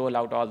roll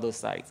out all those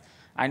sites.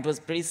 And it was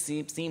pretty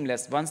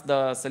seamless. Once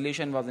the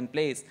solution was in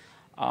place,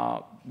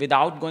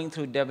 without going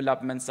through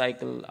development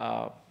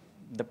cycle,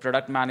 the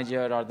product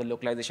manager or the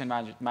localization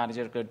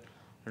manager could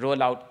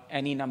roll out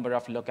any number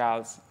of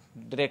locales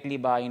directly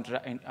by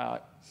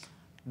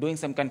doing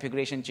some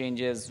configuration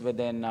changes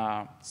within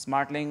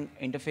SmartLink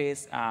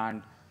interface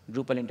and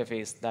Drupal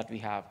interface that we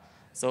have.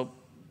 So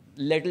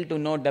little to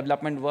no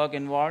development work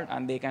involved,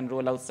 and they can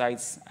roll out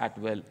sites at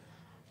will.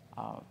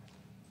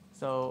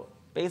 So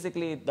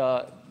basically,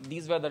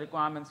 these were the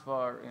requirements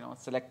for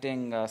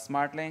selecting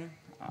SmartLink.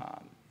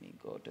 Let me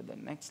go to the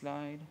next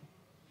slide.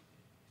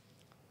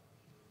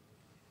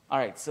 All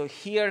right, so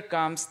here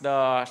comes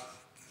the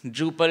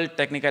Drupal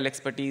technical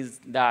expertise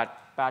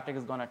that Patrick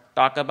is going to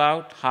talk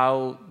about,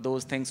 how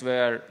those things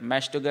were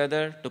meshed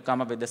together to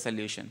come up with the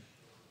solution.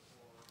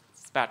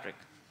 It's Patrick.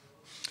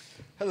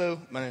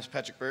 Hello, my name is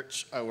Patrick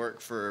Birch. I work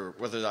for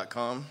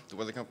weather.com, the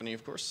weather company,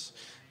 of course.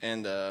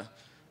 And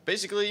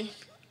basically,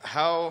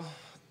 how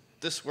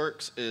this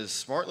works is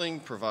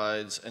SmartLink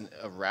provides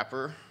a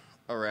wrapper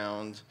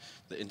around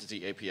the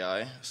entity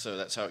API. So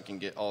that's how it can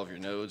get all of your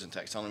nodes and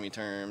taxonomy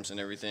terms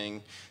and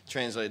everything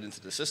translated into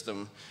the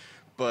system.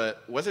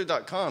 But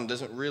weather.com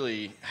doesn't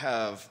really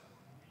have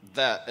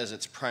that as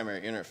its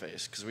primary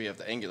interface because we have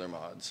the Angular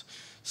mods.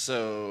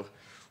 So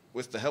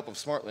with the help of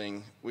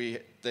SmartLink,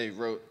 they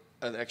wrote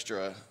an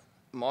extra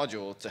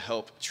module to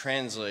help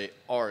translate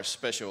our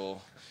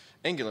special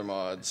Angular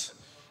mods,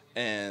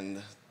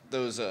 and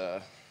those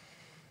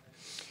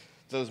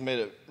made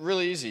it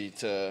really easy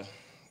to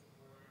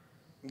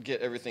get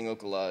everything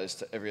localized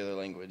to every other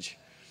language.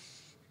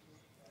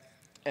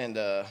 And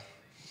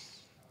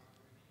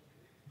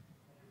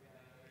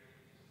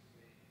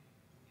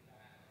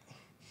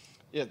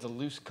yeah, the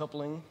loose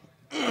coupling.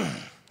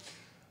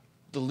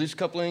 The loose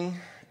coupling,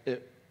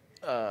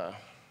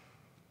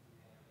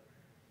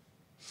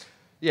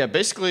 yeah,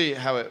 basically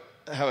how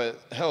it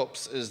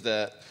helps is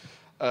that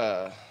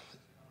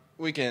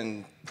we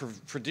can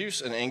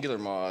produce an Angular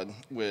mod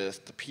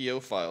with the PO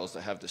files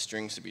that have the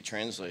strings to be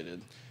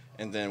translated,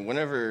 and then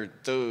whenever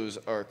those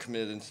are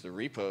committed into the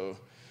repo,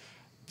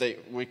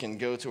 we can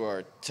go to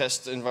our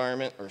test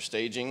environment or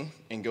staging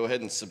and go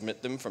ahead and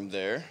submit them from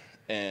there.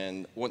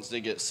 And once they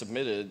get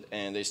submitted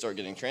and they start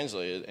getting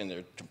translated and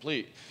they're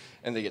complete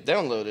and they get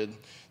downloaded,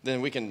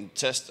 then we can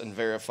test and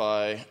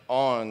verify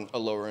on a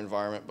lower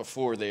environment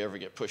before they ever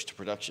get pushed to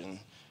production.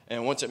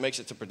 And once it makes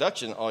it to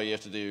production, all you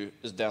have to do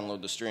is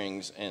download the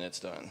strings and it's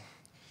done.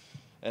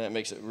 And it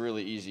makes it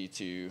really easy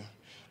to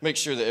make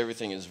sure that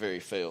everything is very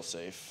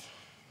fail-safe.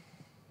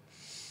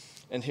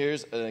 And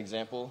here's an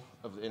example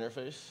of the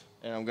interface.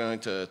 And I'm going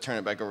to turn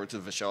it back over to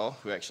Vishal,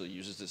 who actually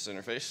uses this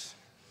interface.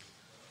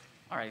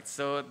 All right,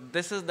 so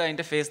this is the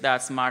interface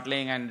that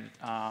SmartLink and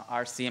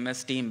our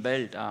CMS team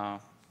built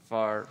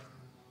for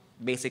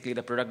basically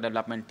the product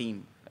development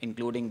team,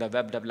 including the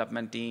web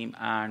development team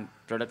and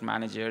product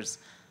managers,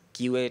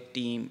 QA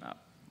team,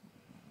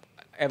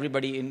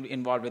 everybody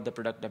involved with the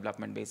product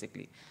development,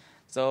 basically.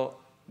 So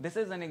this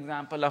is an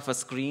example of a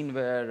screen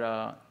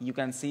where you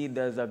can see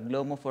there's a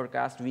global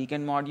forecast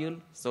weekend module,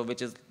 so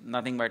which is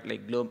nothing but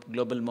like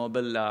global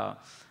mobile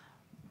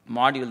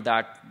module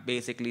that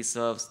basically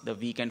serves the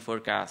weekend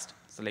forecast.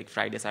 So like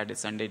Friday, Saturday,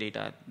 Sunday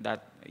data,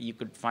 that you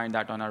could find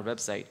that on our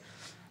website.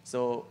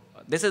 So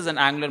this is an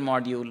Angular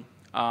module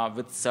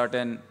with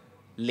certain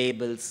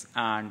labels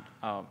and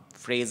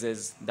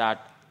phrases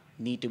that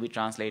need to be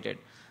translated.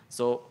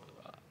 So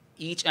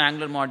each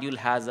Angular module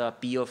has a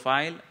PO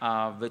file,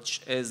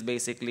 which is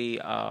basically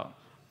a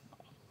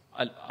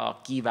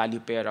key value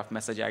pair of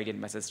message ID and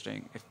message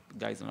string, if you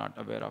guys are not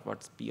aware of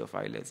what PO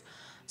file is.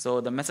 So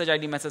the message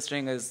ID message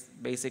string is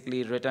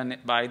basically written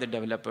by the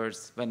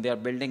developers when they are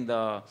building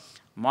the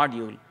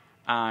module,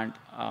 and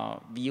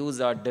we use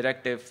a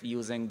directive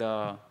using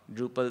the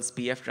Drupal's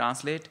PF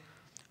translate.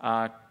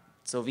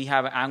 So we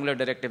have an Angular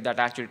directive that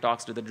actually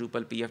talks to the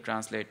Drupal PF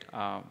translate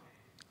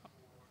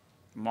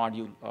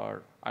module,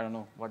 or I don't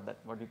know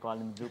what we call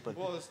in Drupal.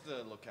 Well, it's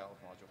the locale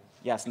module.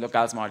 Yes,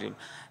 locales module.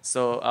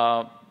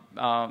 So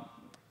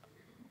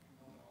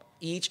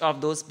each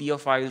of those PO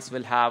files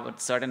will have a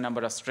certain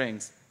number of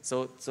strings.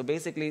 So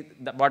basically,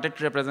 what it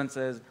represents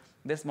is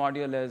this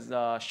module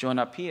is shown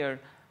up here.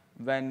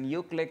 When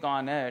you click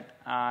on it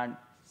and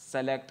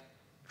select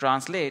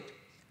translate,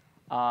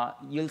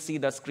 you'll see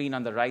the screen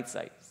on the right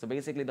side. So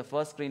basically, the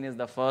first screen is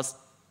the first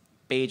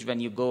page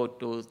when you go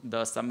to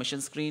the submission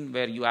screen,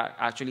 where you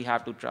actually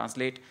have to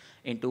translate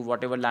into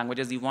whatever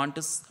languages you want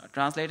to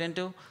translate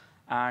into.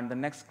 And the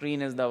next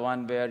screen is the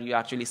one where you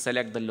actually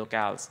select the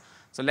locales.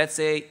 So let's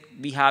say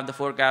we have the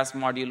forecast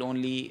module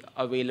only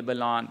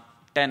available on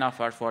 10 of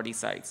our 40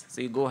 sites.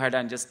 So you go ahead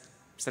and just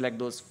select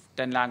those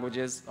 10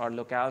 languages or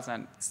locales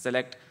and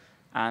select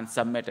and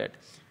submit it.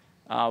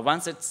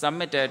 Once it's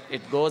submitted,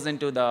 it goes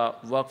into the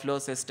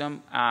workflow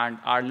system, and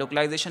our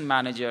localization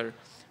manager,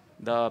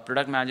 the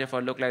product manager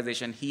for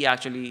localization, he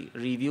actually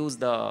reviews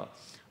the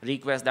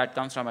request that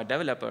comes from a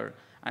developer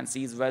and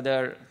sees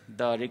whether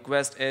the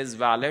request is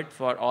valid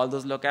for all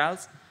those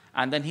locales,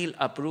 and then he'll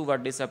approve or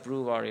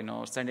disapprove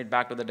or send it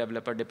back to the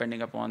developer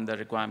depending upon the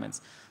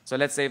requirements. So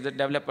let's say if the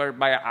developer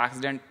by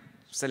accident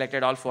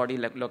selected all 40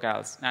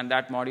 locales, and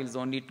that module is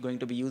only going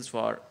to be used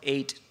for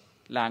 8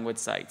 language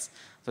sites.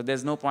 So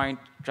there's no point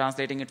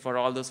translating it for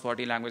all those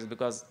 40 languages,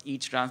 because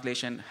each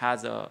translation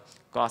has a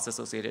cost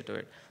associated to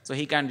it. So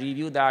he can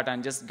review that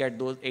and just get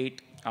those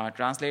 8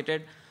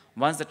 translated.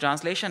 Once the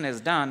translation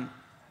is done,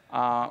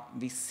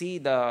 we see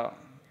the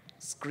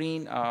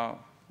screen.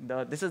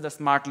 This is the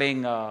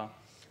SmartLink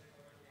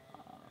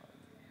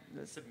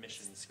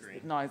submission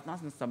screen. No, it's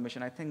not the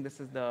submission. I think this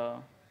is the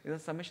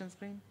submission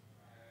screen?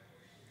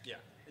 Yeah,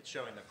 it's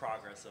showing the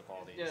progress of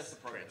all these. Yeah, it's the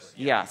progress.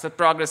 Yeah, so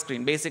progress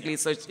screen. Basically,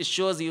 so it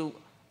shows you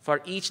for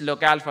each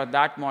locale for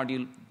that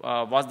module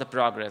what's the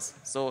progress.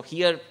 So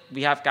here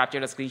we have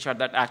captured a screenshot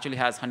that actually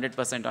has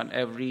 100% on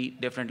every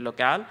different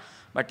locale.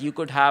 But you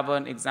could have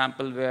an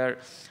example where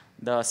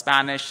the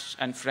Spanish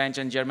and French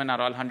and German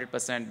are all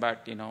 100%,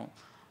 but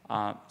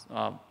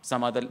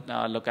some other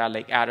locale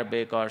like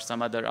Arabic or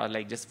some other are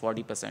like just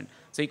 40%.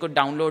 So you could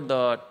download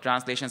the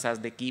translations as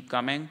they keep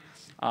coming.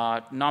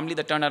 Normally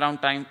the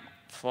turnaround time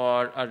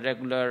for a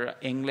regular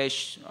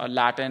English or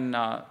Latin,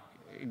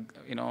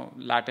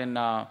 Latin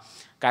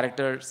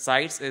character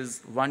sites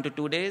is 1 to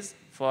 2 days.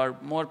 For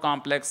more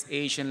complex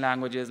Asian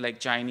languages like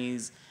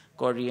Chinese,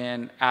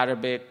 Korean,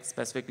 Arabic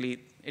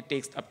specifically, it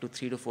takes up to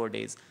 3 to 4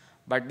 days.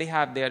 But they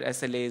have their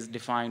SLAs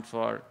defined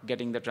for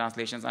getting the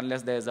translations,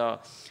 unless there's a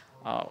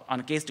on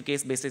a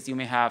case-to-case basis, you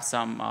may have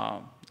some,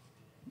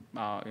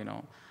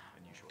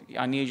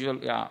 unusual,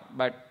 yeah.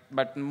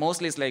 But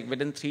mostly it's like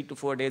within 3 to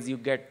 4 days, you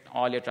get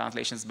all your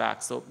translations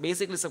back. So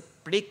basically, it's a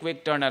pretty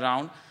quick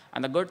turnaround,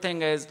 And the good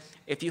thing is,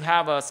 if you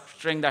have a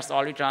string that's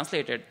already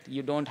translated,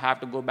 you don't have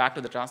to go back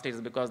to the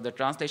translators because the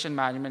translation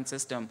management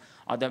system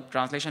or the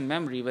translation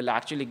memory will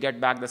actually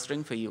get back the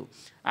string for you.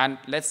 And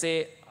let's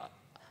say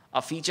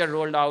a feature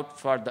rolled out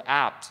for the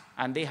apps,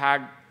 and they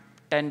had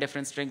 10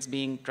 different strings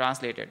being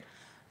translated.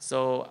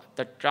 So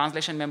the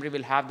translation memory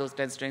will have those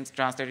 10 strings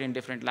translated in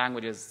different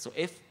languages. So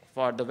if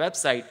for the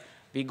website,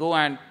 we go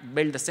and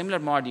build a similar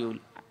module,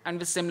 and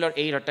with similar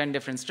 8 or 10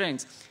 different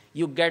strings,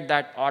 you get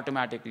that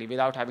automatically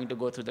without having to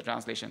go through the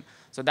translation.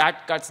 So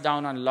that cuts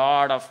down on a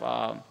lot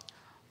of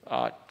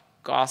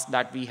costs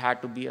that we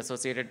had to be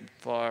associated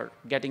for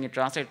getting it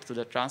translated to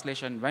the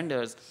translation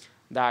vendors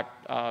that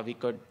we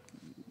could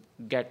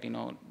get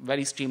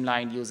very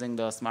streamlined using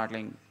the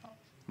SmartLink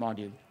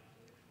module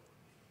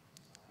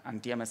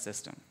and TMS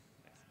system.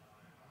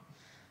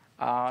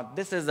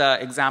 This is an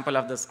example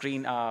of the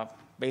screen,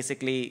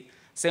 basically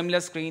similar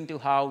screen to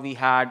how we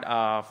had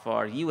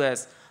for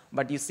US,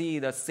 but you see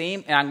the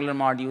same Angular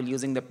module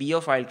using the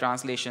PO file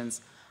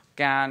translations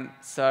can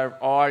serve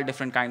all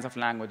different kinds of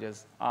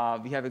languages.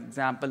 We have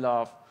example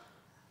of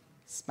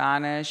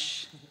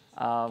Spanish,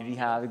 we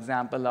have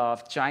example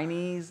of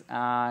Chinese,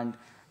 and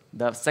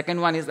the second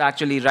one is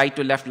actually right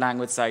to left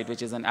language site,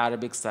 which is an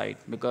Arabic site,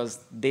 because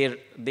they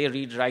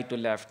read right to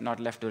left, not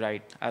left to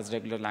right as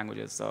regular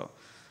languages. So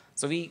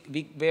we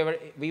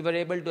were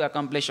able to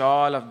accomplish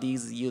all of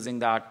these using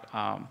that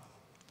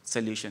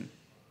solution.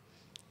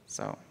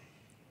 So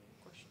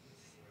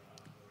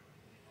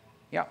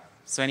yeah.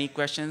 So any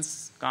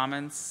questions,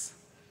 comments?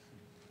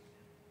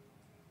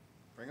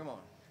 Bring them on.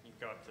 You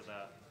can go up to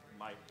the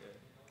mic.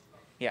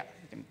 Yeah.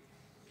 You can.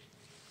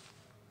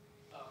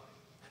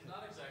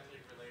 Not exactly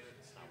related.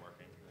 It's not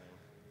working.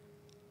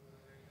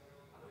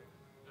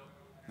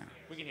 No.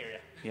 We can hear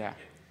you. Yeah.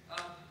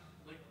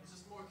 Like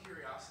just more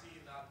curiosity,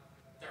 not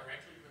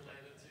directly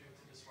related to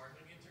the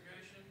SmartLink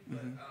integration,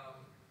 but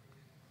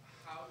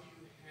how do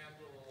you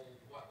handle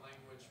what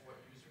language what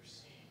user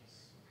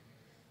sees?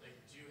 Like,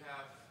 do you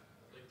have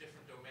like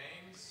different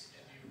domains,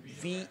 and do you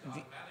redirect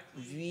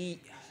automatically?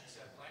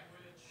 Set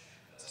language.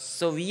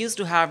 So we used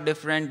to have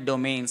different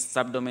domains,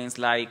 subdomains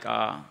like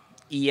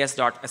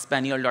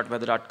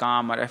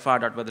es.espanol.weather.com or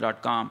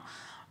fr.weather.com.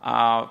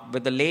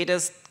 With the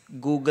latest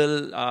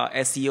Google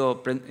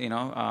SEO,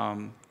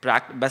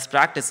 best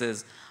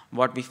practices,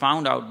 what we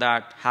found out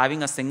that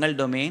having a single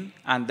domain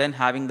and then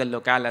having the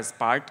locale as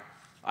part,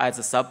 as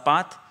a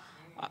subpath,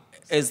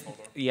 is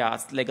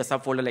like a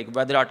subfolder like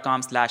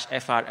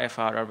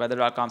weather.com/frfr or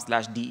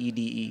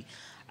weather.com/dede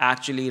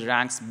actually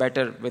ranks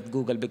better with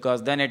Google,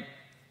 because then it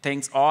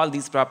thinks all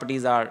these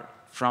properties are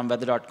from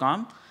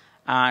weather.com.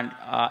 And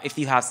if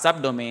you have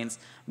subdomains,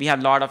 we have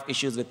a lot of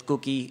issues with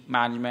cookie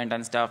management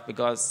and stuff,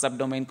 because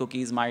subdomain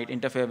cookies might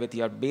interfere with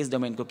your base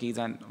domain cookies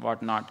and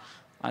whatnot.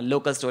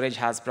 Local storage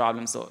has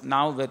problems. So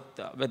now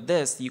with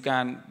this, you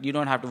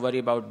don't have to worry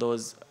about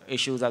those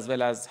issues, as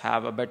well as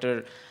have a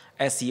better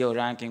SEO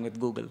ranking with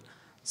Google.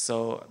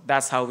 So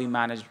that's how we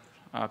manage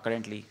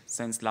currently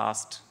since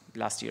last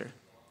year.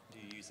 Do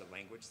you use a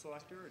language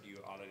selector, or do you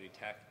auto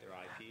detect their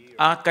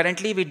IP?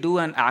 Currently, we do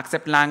an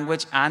accept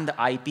language and the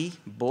IP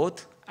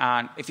both.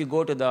 And if you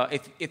go to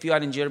if you are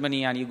in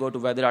Germany and you go to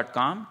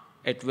weather.com,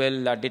 it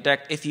will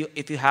detect if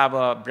you have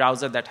a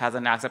browser that has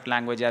an accept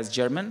language as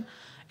German,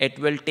 it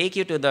will take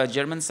you to the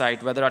German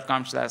site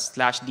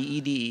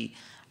weather.com/dede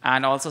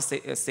and also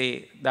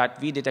say that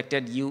we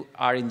detected you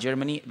are in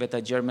Germany with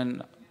a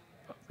German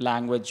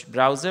language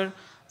browser,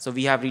 so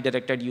we have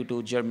redirected you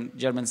to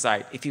German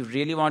site. If you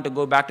really want to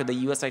go back to the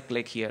US site,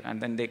 click here,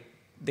 and then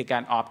they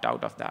can opt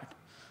out of that.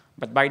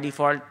 But by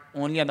default,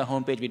 only on the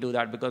homepage we do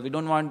that, because we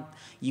don't want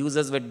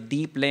users with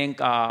deep link,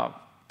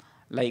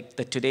 like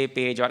the Today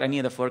page or any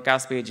of the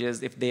forecast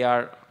pages, if they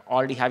are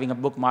already having a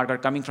bookmark or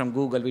coming from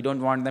Google, we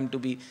don't want them to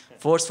be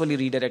forcefully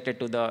redirected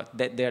to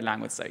their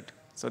language site.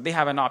 So they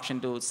have an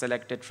option to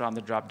select it from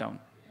the drop-down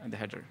in the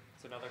header.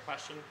 So another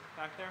question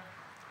back there?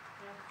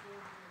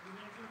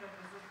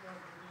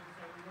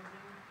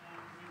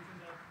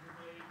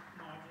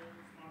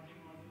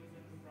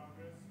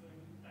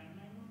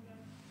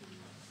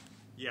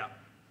 Yeah.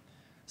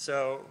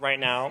 So right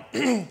now,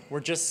 we're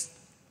just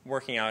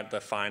working out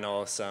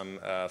some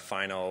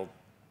final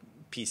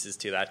pieces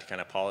to that to kind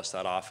of polish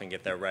that off and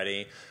get that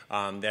ready.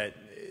 That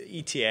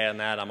ETA on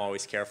that, I'm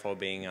always careful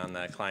being on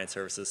the client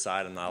services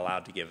side. I'm not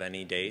allowed to give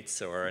any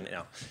dates, or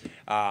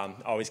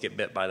always get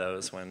bit by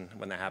those when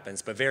that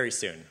happens. But very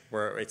soon,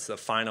 it's the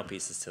final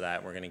pieces to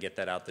that. We're going to get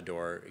that out the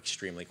door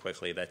extremely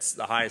quickly. That's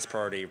the highest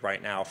priority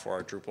right now for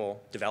our Drupal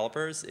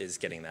developers, is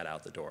getting that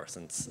out the door,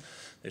 since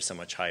there's so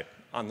much hype.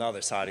 On the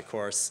other side, of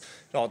course,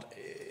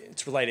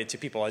 it's related to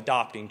people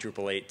adopting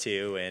Drupal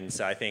 8.2, and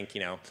so I think,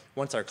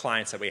 once our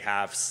clients that we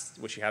have,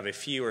 which we have a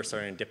few, are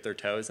starting to dip their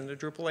toes into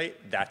Drupal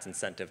 8, that's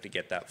incentive to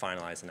get that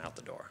finalized and out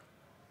the door.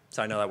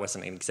 So I know that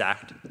wasn't an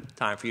exact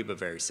time for you, but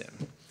very soon.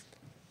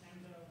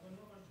 And one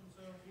more question.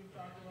 So you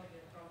talked about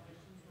the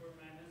transitions were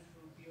managed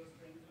through PO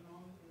strings and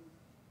all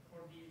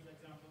for these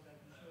examples that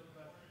you showed,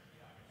 but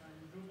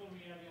in Drupal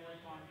we have your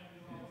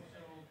content involved,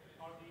 so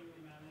how do you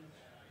manage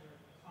the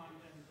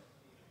content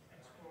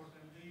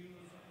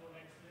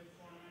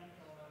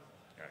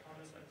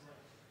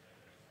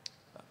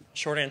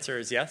Short answer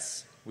is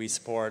yes. We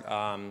support.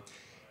 To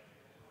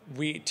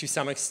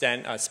some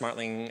extent,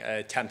 Smartling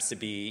attempts to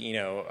be,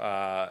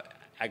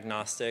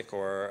 agnostic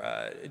or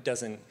it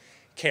doesn't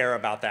care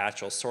about the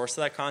actual source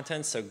of that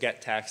content. So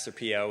get text or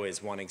PO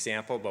is one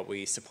example, but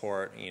we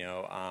support,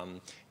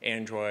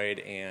 Android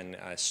and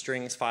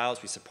strings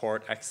files. We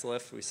support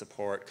XLIF. We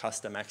support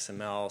custom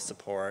XML,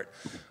 support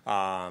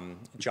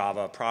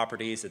Java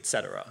properties,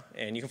 etc.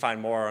 And you can find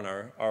more on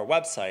our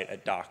website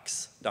at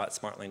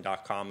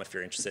docs.smartling.com if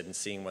you're interested in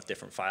seeing what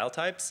different file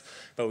types.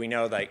 But we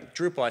know that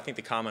Drupal, I think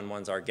the common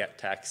ones are get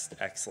text,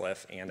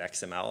 XLIF, and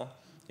XML,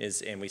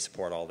 and we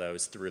support all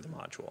those through the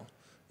module.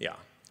 Yeah.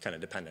 Kind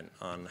of dependent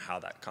on how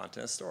that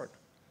content is stored.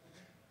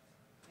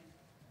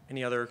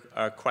 Any other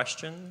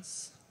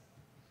questions?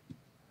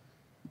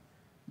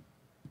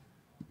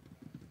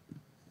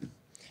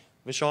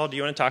 Vishal, do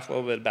you want to talk a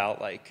little bit about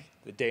like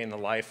the day in the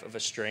life of a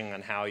string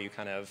on how you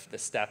kind of, the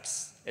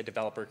steps a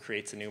developer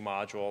creates a new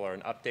module or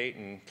an update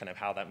and kind of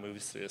how that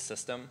moves through the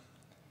system?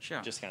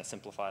 Sure. Just kind of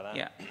simplify that.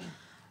 Yeah.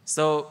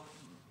 So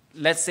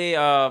let's say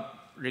a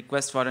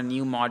request for a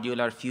new module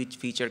or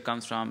feature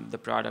comes from the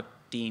product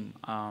team.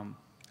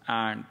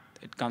 And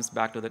it comes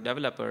back to the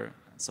developer.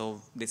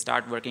 So they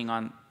start working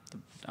on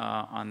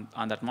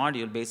that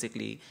module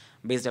basically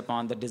based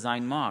upon the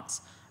design mocks.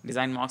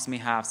 Design mocks may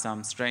have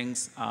some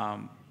strings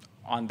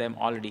on them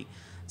already.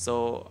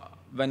 So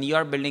when you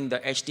are building the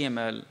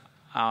HTML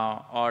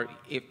or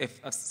if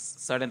a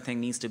certain thing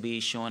needs to be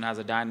shown as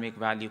a dynamic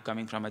value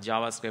coming from a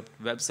JavaScript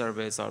web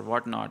service or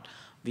whatnot,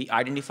 we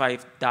identify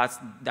if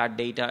that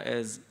data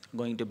is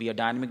going to be a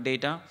dynamic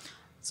data.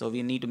 So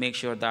we need to make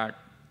sure that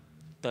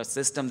the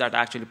system that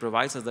actually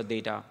provides us the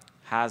data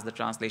has the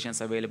translations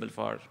available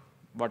for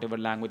whatever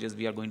languages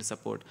we are going to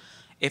support.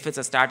 If it's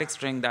a static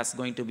string that's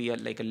going to be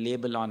like a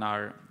label on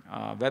our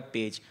web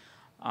page,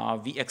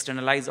 we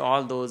externalize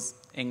all those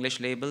English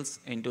labels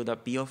into the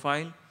PO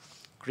file,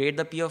 create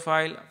the PO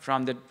file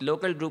from the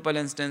local Drupal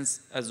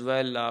instance as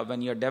well.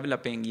 When you're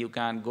developing, you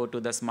can go to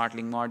the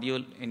Smartling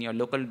module in your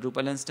local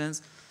Drupal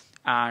instance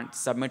and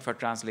submit for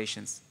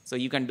translations. So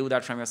you can do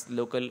that from your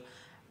local.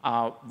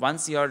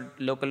 Once your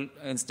local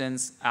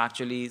instance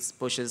actually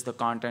pushes the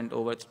content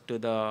over to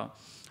the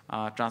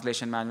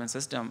translation management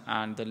system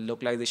and the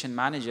localization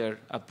manager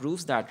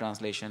approves that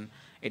translation,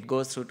 it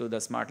goes through to the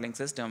Smartling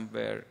system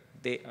where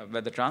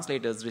the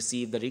translators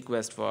receive the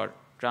request for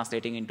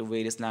translating into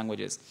various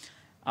languages.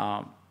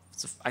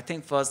 So I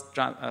think first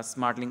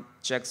Smartling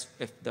checks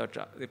if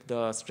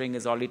the string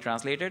is already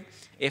translated.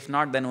 If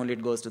not, then only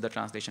it goes to the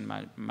translation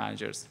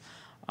managers.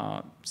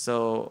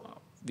 So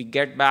we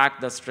get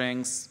back the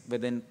strings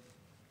within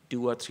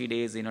 2 or 3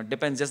 days.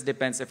 Just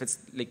depends if it's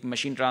like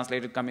machine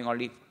translated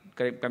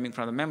coming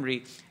from the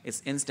memory.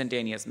 It's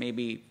instantaneous.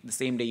 Maybe the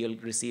same day you'll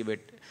receive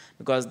it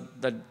because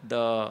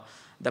the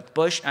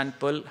push and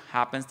pull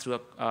happens through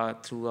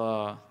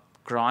a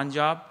cron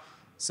job.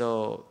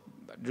 So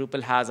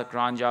Drupal has a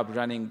cron job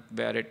running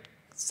where it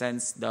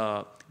sends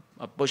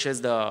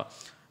pushes the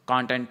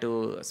content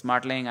to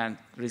Smartling and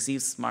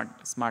receives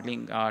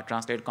Smartling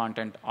translated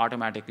content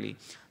automatically.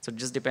 So it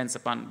just depends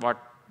upon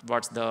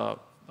what's the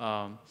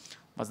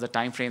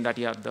time frame that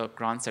you have the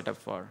cron set up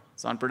for.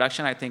 So on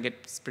production, I think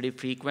it's pretty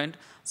frequent.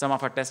 Some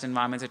of our test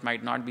environments it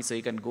might not be, so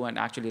you can go and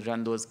actually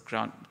run those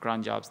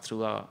cron jobs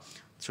through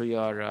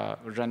your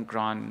run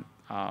cron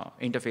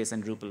interface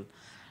in Drupal.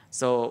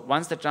 So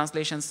once the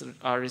translations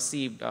are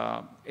received,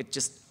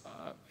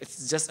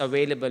 it's just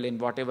available in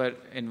whatever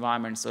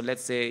environment. So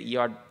let's say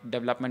your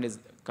development is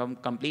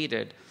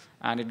completed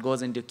and it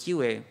goes into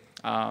QA.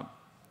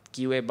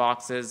 QA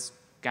boxes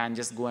can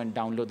just go and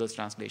download those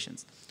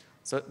translations.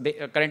 So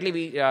currently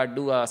we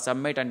do a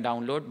submit and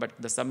download, but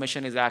the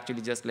submission is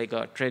actually just like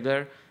a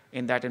trigger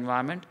in that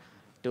environment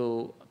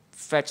to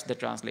fetch the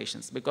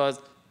translations. Because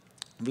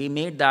we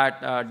made that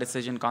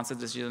conscious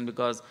decision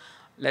because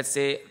let's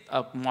say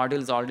a module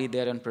is already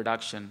there in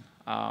production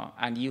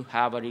and you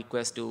have a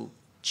request to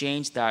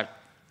change that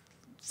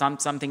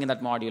something in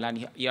that module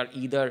and you're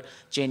either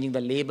changing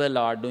the label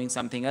or doing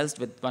something else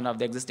with one of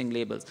the existing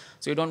labels.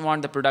 So you don't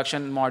want the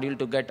production module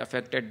to get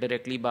affected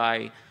directly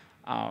by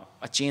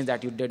a change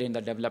that you did in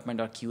the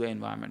development or QA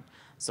environment.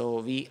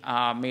 So we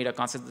made a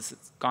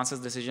conscious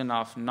decision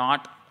of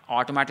not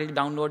automatically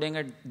downloading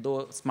it,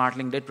 though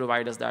Smartling did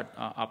provide us that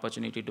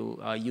opportunity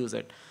to use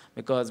it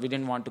because we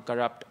didn't want to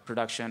corrupt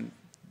production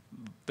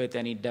with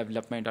any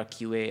development or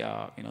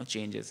QA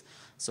changes.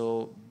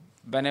 So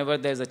whenever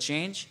there's a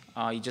change,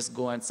 you just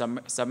go and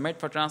submit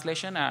for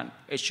translation, and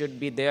it should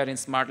be there in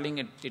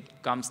Smartling.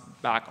 It comes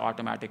back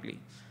automatically.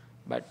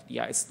 But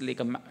yeah, it's like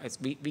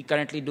we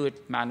currently do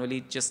it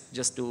manually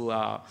just to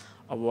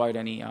avoid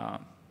any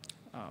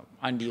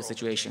undue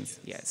situations.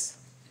 Yes.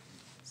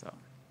 So.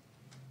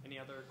 Any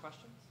other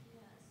questions?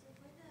 Yeah. So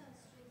for the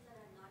strings that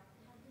are not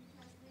have been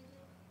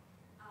translated,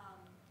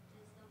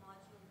 does the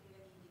module give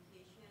an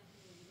indication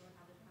you don't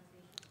have the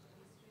translation for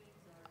these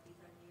strings, or these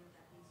are new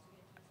that needs to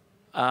get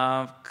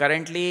translated?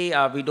 Currently,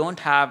 we don't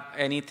have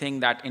anything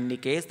that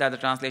indicates that the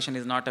translation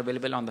is not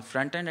available on the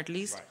front end, at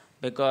least, right.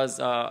 Because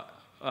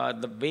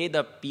the way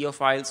the PO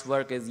files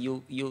work is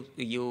you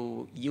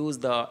use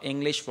the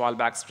English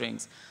fallback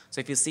strings. So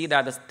if you see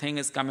that the thing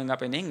is coming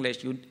up in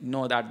English, you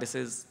know that this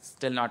is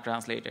still not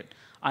translated.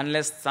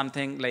 Unless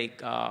something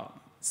like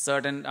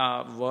certain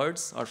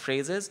words or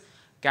phrases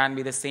can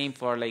be the same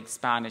for like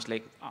Spanish,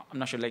 like I'm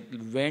not sure, like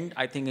wind,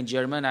 I think in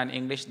German and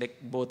English they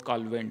both call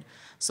wind.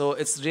 So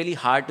it's really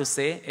hard to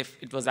say if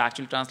it was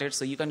actually translated.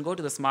 So you can go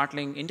to the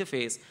SmartLink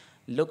interface,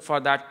 look for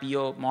that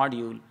PO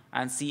module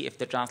and see if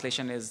the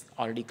translation is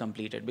already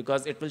completed,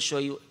 because it will show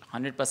you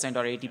 100%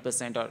 or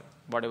 80% or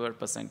whatever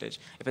percentage.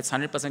 If it's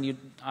 100%, you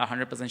are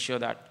 100% sure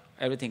that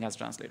everything has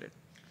translated.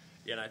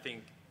 Yeah, and I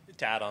think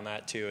to add on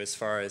that too, as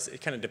far as it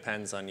kind of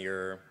depends on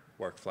your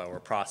workflow or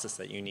process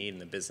that you need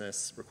and the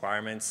business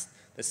requirements.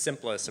 The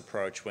simplest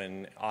approach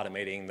when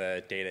automating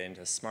the data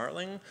into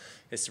SmartLink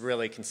is to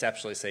really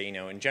conceptually say, you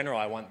know, in general,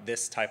 I want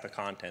this type of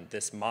content,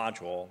 this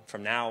module,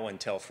 from now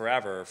until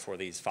forever for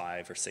these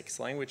 5 or 6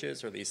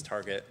 languages or these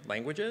target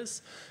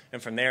languages.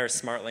 And from there,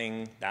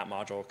 SmartLink, that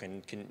module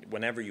can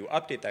whenever you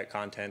update that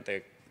content,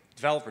 the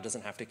developer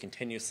doesn't have to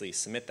continuously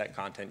submit that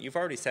content. You've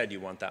already said you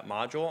want that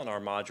module, and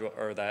our module,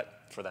 or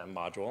that for that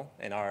module,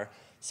 and our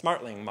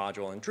SmartLink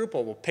module in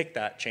Drupal will pick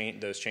that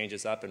those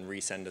changes up and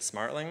resend to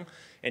SmartLink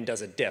and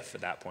does a diff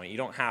at that point. You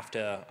don't have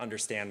to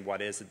understand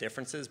what is the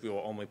differences. We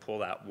will only pull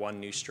that one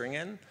new string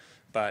in.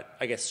 But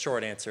I guess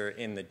short answer,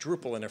 in the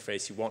Drupal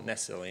interface, you won't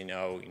necessarily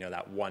know,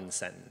 that one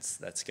sentence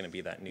that's going to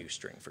be that new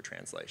string for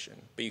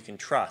translation. But you can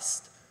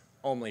trust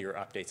only your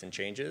updates and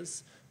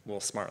changes will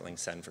SmartLink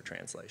send for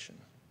translation.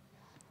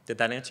 Did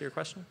that answer your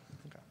question?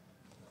 Okay.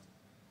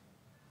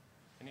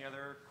 Any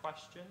other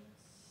questions?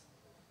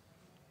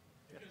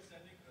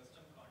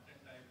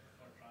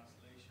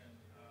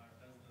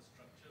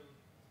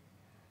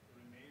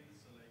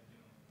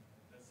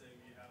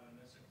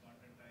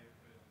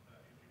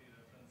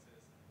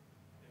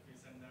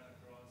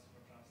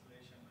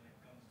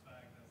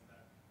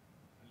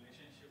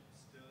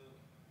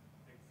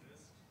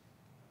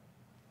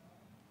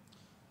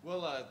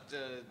 Well,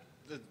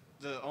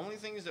 the only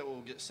things that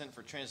will get sent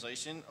for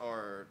translation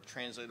are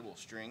translatable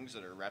strings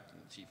that are wrapped in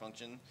the T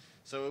function.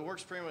 So it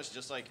works pretty much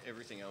just like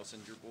everything else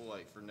in Drupal,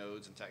 like for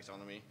nodes and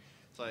taxonomy.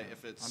 It's like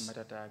if it's on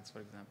meta tags,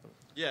 for example.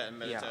 Yeah, and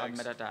meta tags. Yeah, on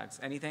meta tags.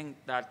 Anything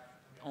that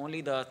only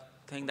the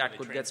thing that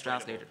could get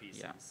translated. Pieces.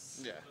 Yeah.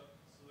 Yeah.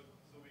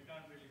 So we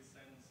can't really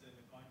send, say,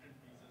 the content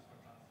pieces for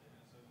translation.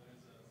 So there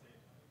is a,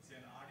 say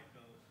an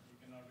article, you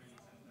cannot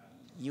really send that.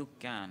 You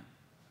can.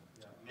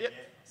 Yeah.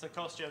 So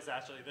CHAZ,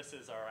 actually, this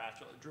is our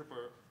actual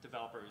Drupal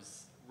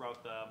developers wrote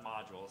the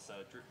module.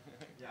 So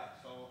Yeah,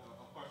 so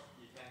of course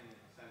you can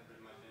send pretty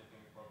much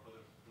anything for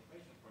the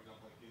translation. For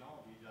example, if you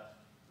know, we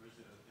just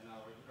in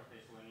our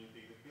interface when you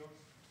pick the fields,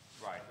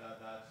 right,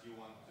 that you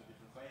want to be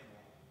translatable,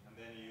 and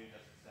then you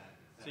just send.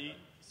 So you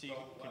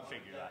can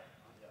configure that.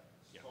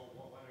 Yeah. So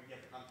when we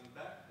get the content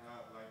back,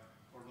 like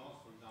for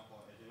nodes, for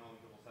example, as you know, in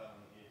Drupal 7,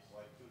 it's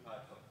like 2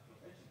 types of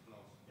translation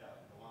nodes.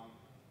 Yeah, the one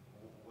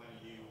when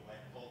you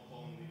like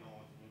clone the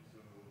node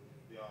into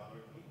the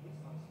other instance,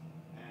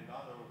 and the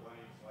other when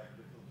it's like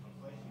the field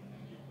translation,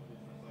 and you put the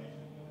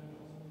translation in the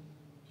fields.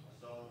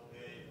 So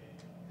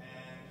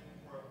and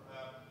for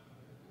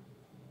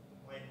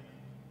like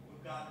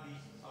we've got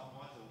these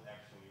sub-module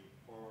actually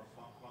for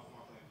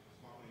SmartLink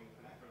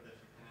connector that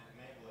you can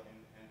enable,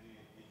 and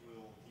it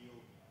will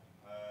deal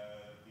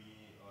the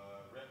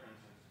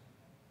references,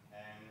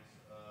 and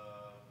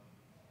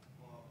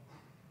well,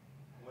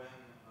 when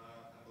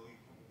I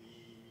believe the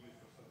new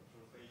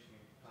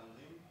translation comes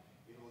in,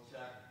 it will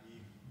check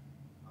if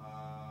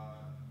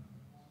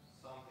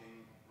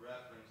something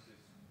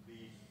references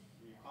these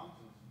new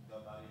content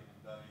that is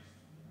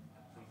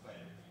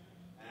translated,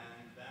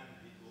 and then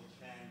it will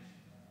change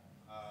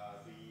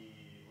the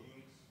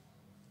links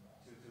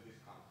to this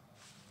content.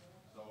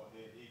 So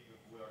if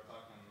we are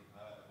talking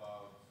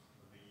about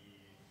the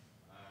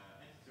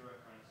entity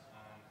reference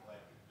and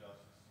like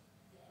just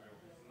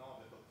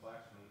not the field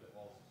collection, but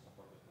also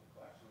support the field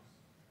collections,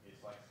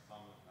 it's like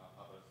some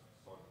other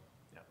sort of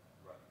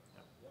reference.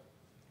 Yep.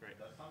 Great.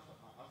 That sounds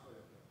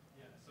absolutely good.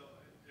 Yeah, so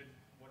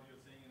what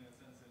you're saying in a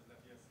sense is that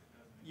yes, it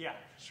has been. Yeah,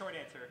 short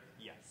answer,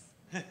 yes.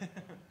 Thank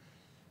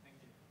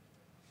you.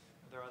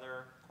 Are there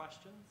other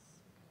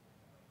questions?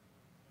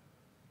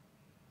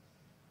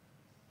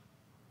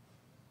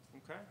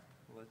 Okay,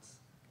 let's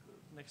go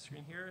to the next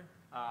screen here.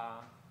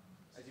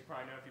 As you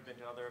probably know, if you've been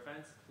to other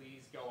events,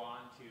 please go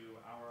on to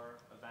our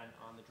event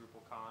on the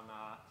DrupalCon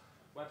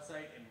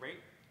website and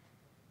rate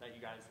that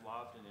you guys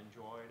loved and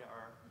enjoyed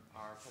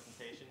our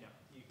presentation.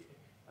 You can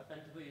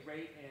authentically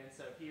rate, and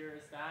so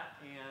here's that,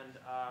 and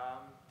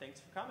thanks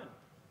for coming.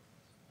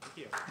 Thank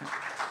you.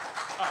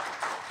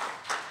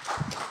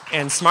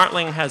 And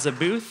SmartLink has a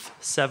booth,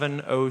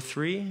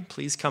 703.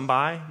 Please come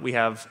by. We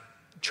have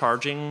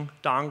charging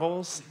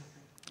dongles.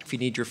 If you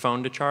need your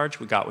phone to charge,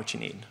 we got what you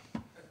need.